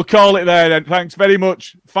 We'll call it there then. Thanks very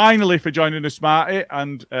much, finally, for joining us, Smarty,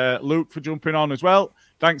 and Luke for jumping on as well.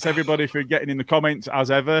 Thanks, everybody, for getting in the comments, as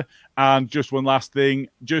ever. And just one last thing,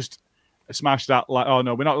 just smash that like. Oh,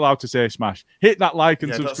 no, we're not allowed to say smash. Hit that like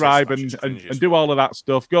and subscribe and do all of that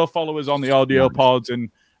stuff. Go follow us on the audio pods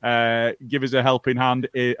and give us a helping hand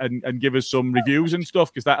and give us some reviews and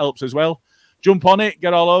stuff, because that helps as well. Jump on it,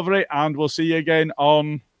 get all over it, and we'll see you again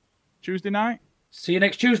on Tuesday night. See you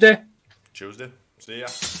next Tuesday. See ya.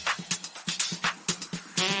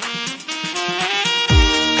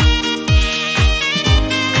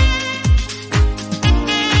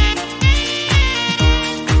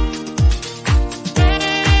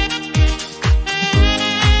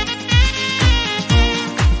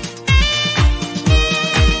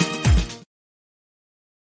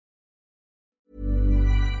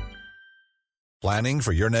 Planning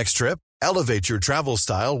for your next trip? Elevate your travel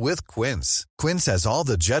style with Quince. Quince has all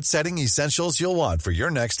the jet-setting essentials you'll want for your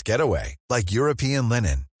next getaway, like European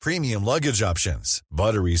linen, premium luggage options,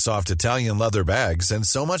 buttery soft Italian leather bags, and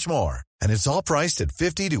so much more. And it's all priced at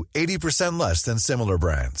 50 to 80% less than similar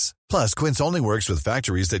brands. Plus, Quince only works with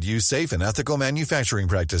factories that use safe and ethical manufacturing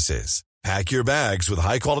practices. Pack your bags with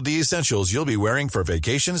high-quality essentials you'll be wearing for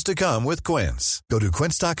vacations to come with Quince. Go to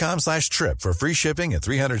quince.com/trip for free shipping and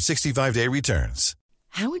 365-day returns.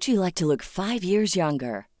 How would you like to look 5 years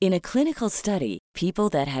younger? In a clinical study, people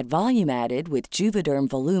that had volume added with Juvederm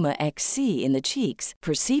Voluma XC in the cheeks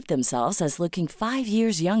perceived themselves as looking 5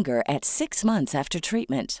 years younger at 6 months after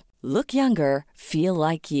treatment. Look younger, feel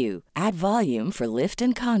like you. Add volume for lift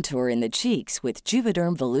and contour in the cheeks with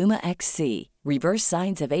Juvederm Voluma XC. Reverse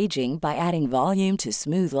signs of aging by adding volume to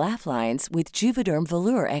smooth laugh lines with Juvederm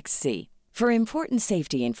Volure XC. For important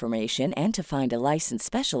safety information and to find a licensed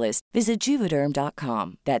specialist, visit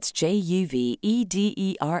Juvederm.com. That's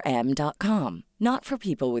JUVEDERM.com. Not for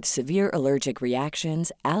people with severe allergic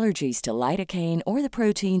reactions, allergies to lidocaine, or the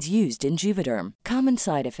proteins used in Juvederm. Common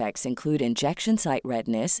side effects include injection site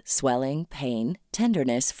redness, swelling, pain,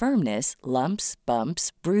 tenderness, firmness, lumps,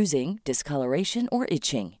 bumps, bruising, discoloration, or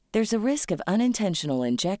itching. There's a risk of unintentional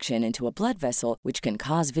injection into a blood vessel, which can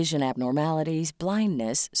cause vision abnormalities,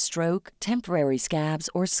 blindness, stroke, temporary scabs,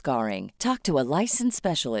 or scarring. Talk to a licensed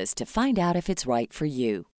specialist to find out if it's right for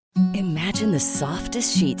you. Imagine the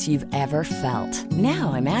softest sheets you've ever felt.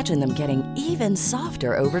 Now imagine them getting even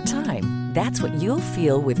softer over time. That's what you'll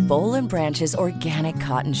feel with Boll & Branch's organic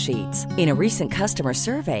cotton sheets. In a recent customer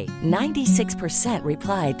survey, 96%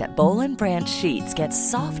 replied that Boll & Branch sheets get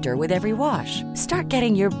softer with every wash. Start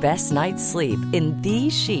getting your best night's sleep in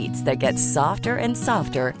these sheets that get softer and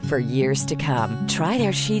softer for years to come. Try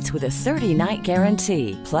their sheets with a 30-night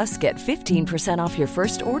guarantee. Plus, get 15% off your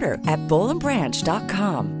first order at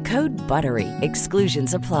bollandbranch.com. Code BUTTERY.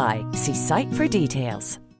 Exclusions apply. See site for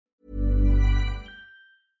details.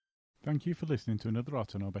 Thank you for listening to another Ought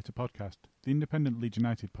to Know Better podcast, the independent Leeds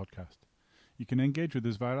United podcast. You can engage with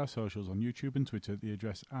us via our socials on YouTube and Twitter at the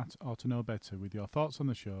address @OughToKnowBetter with your thoughts on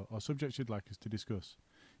the show or subjects you'd like us to discuss.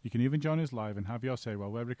 You can even join us live and have your say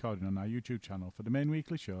while we're recording on our YouTube channel for the main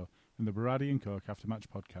weekly show and the Baradi and Coke After-Match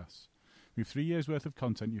podcasts. With 3 years' worth of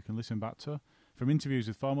content you can listen back to, from interviews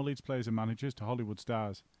with former Leeds players and managers to Hollywood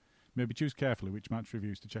stars. Maybe choose carefully which match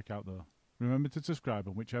reviews to check out though. Remember to subscribe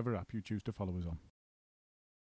on whichever app you choose to follow us on.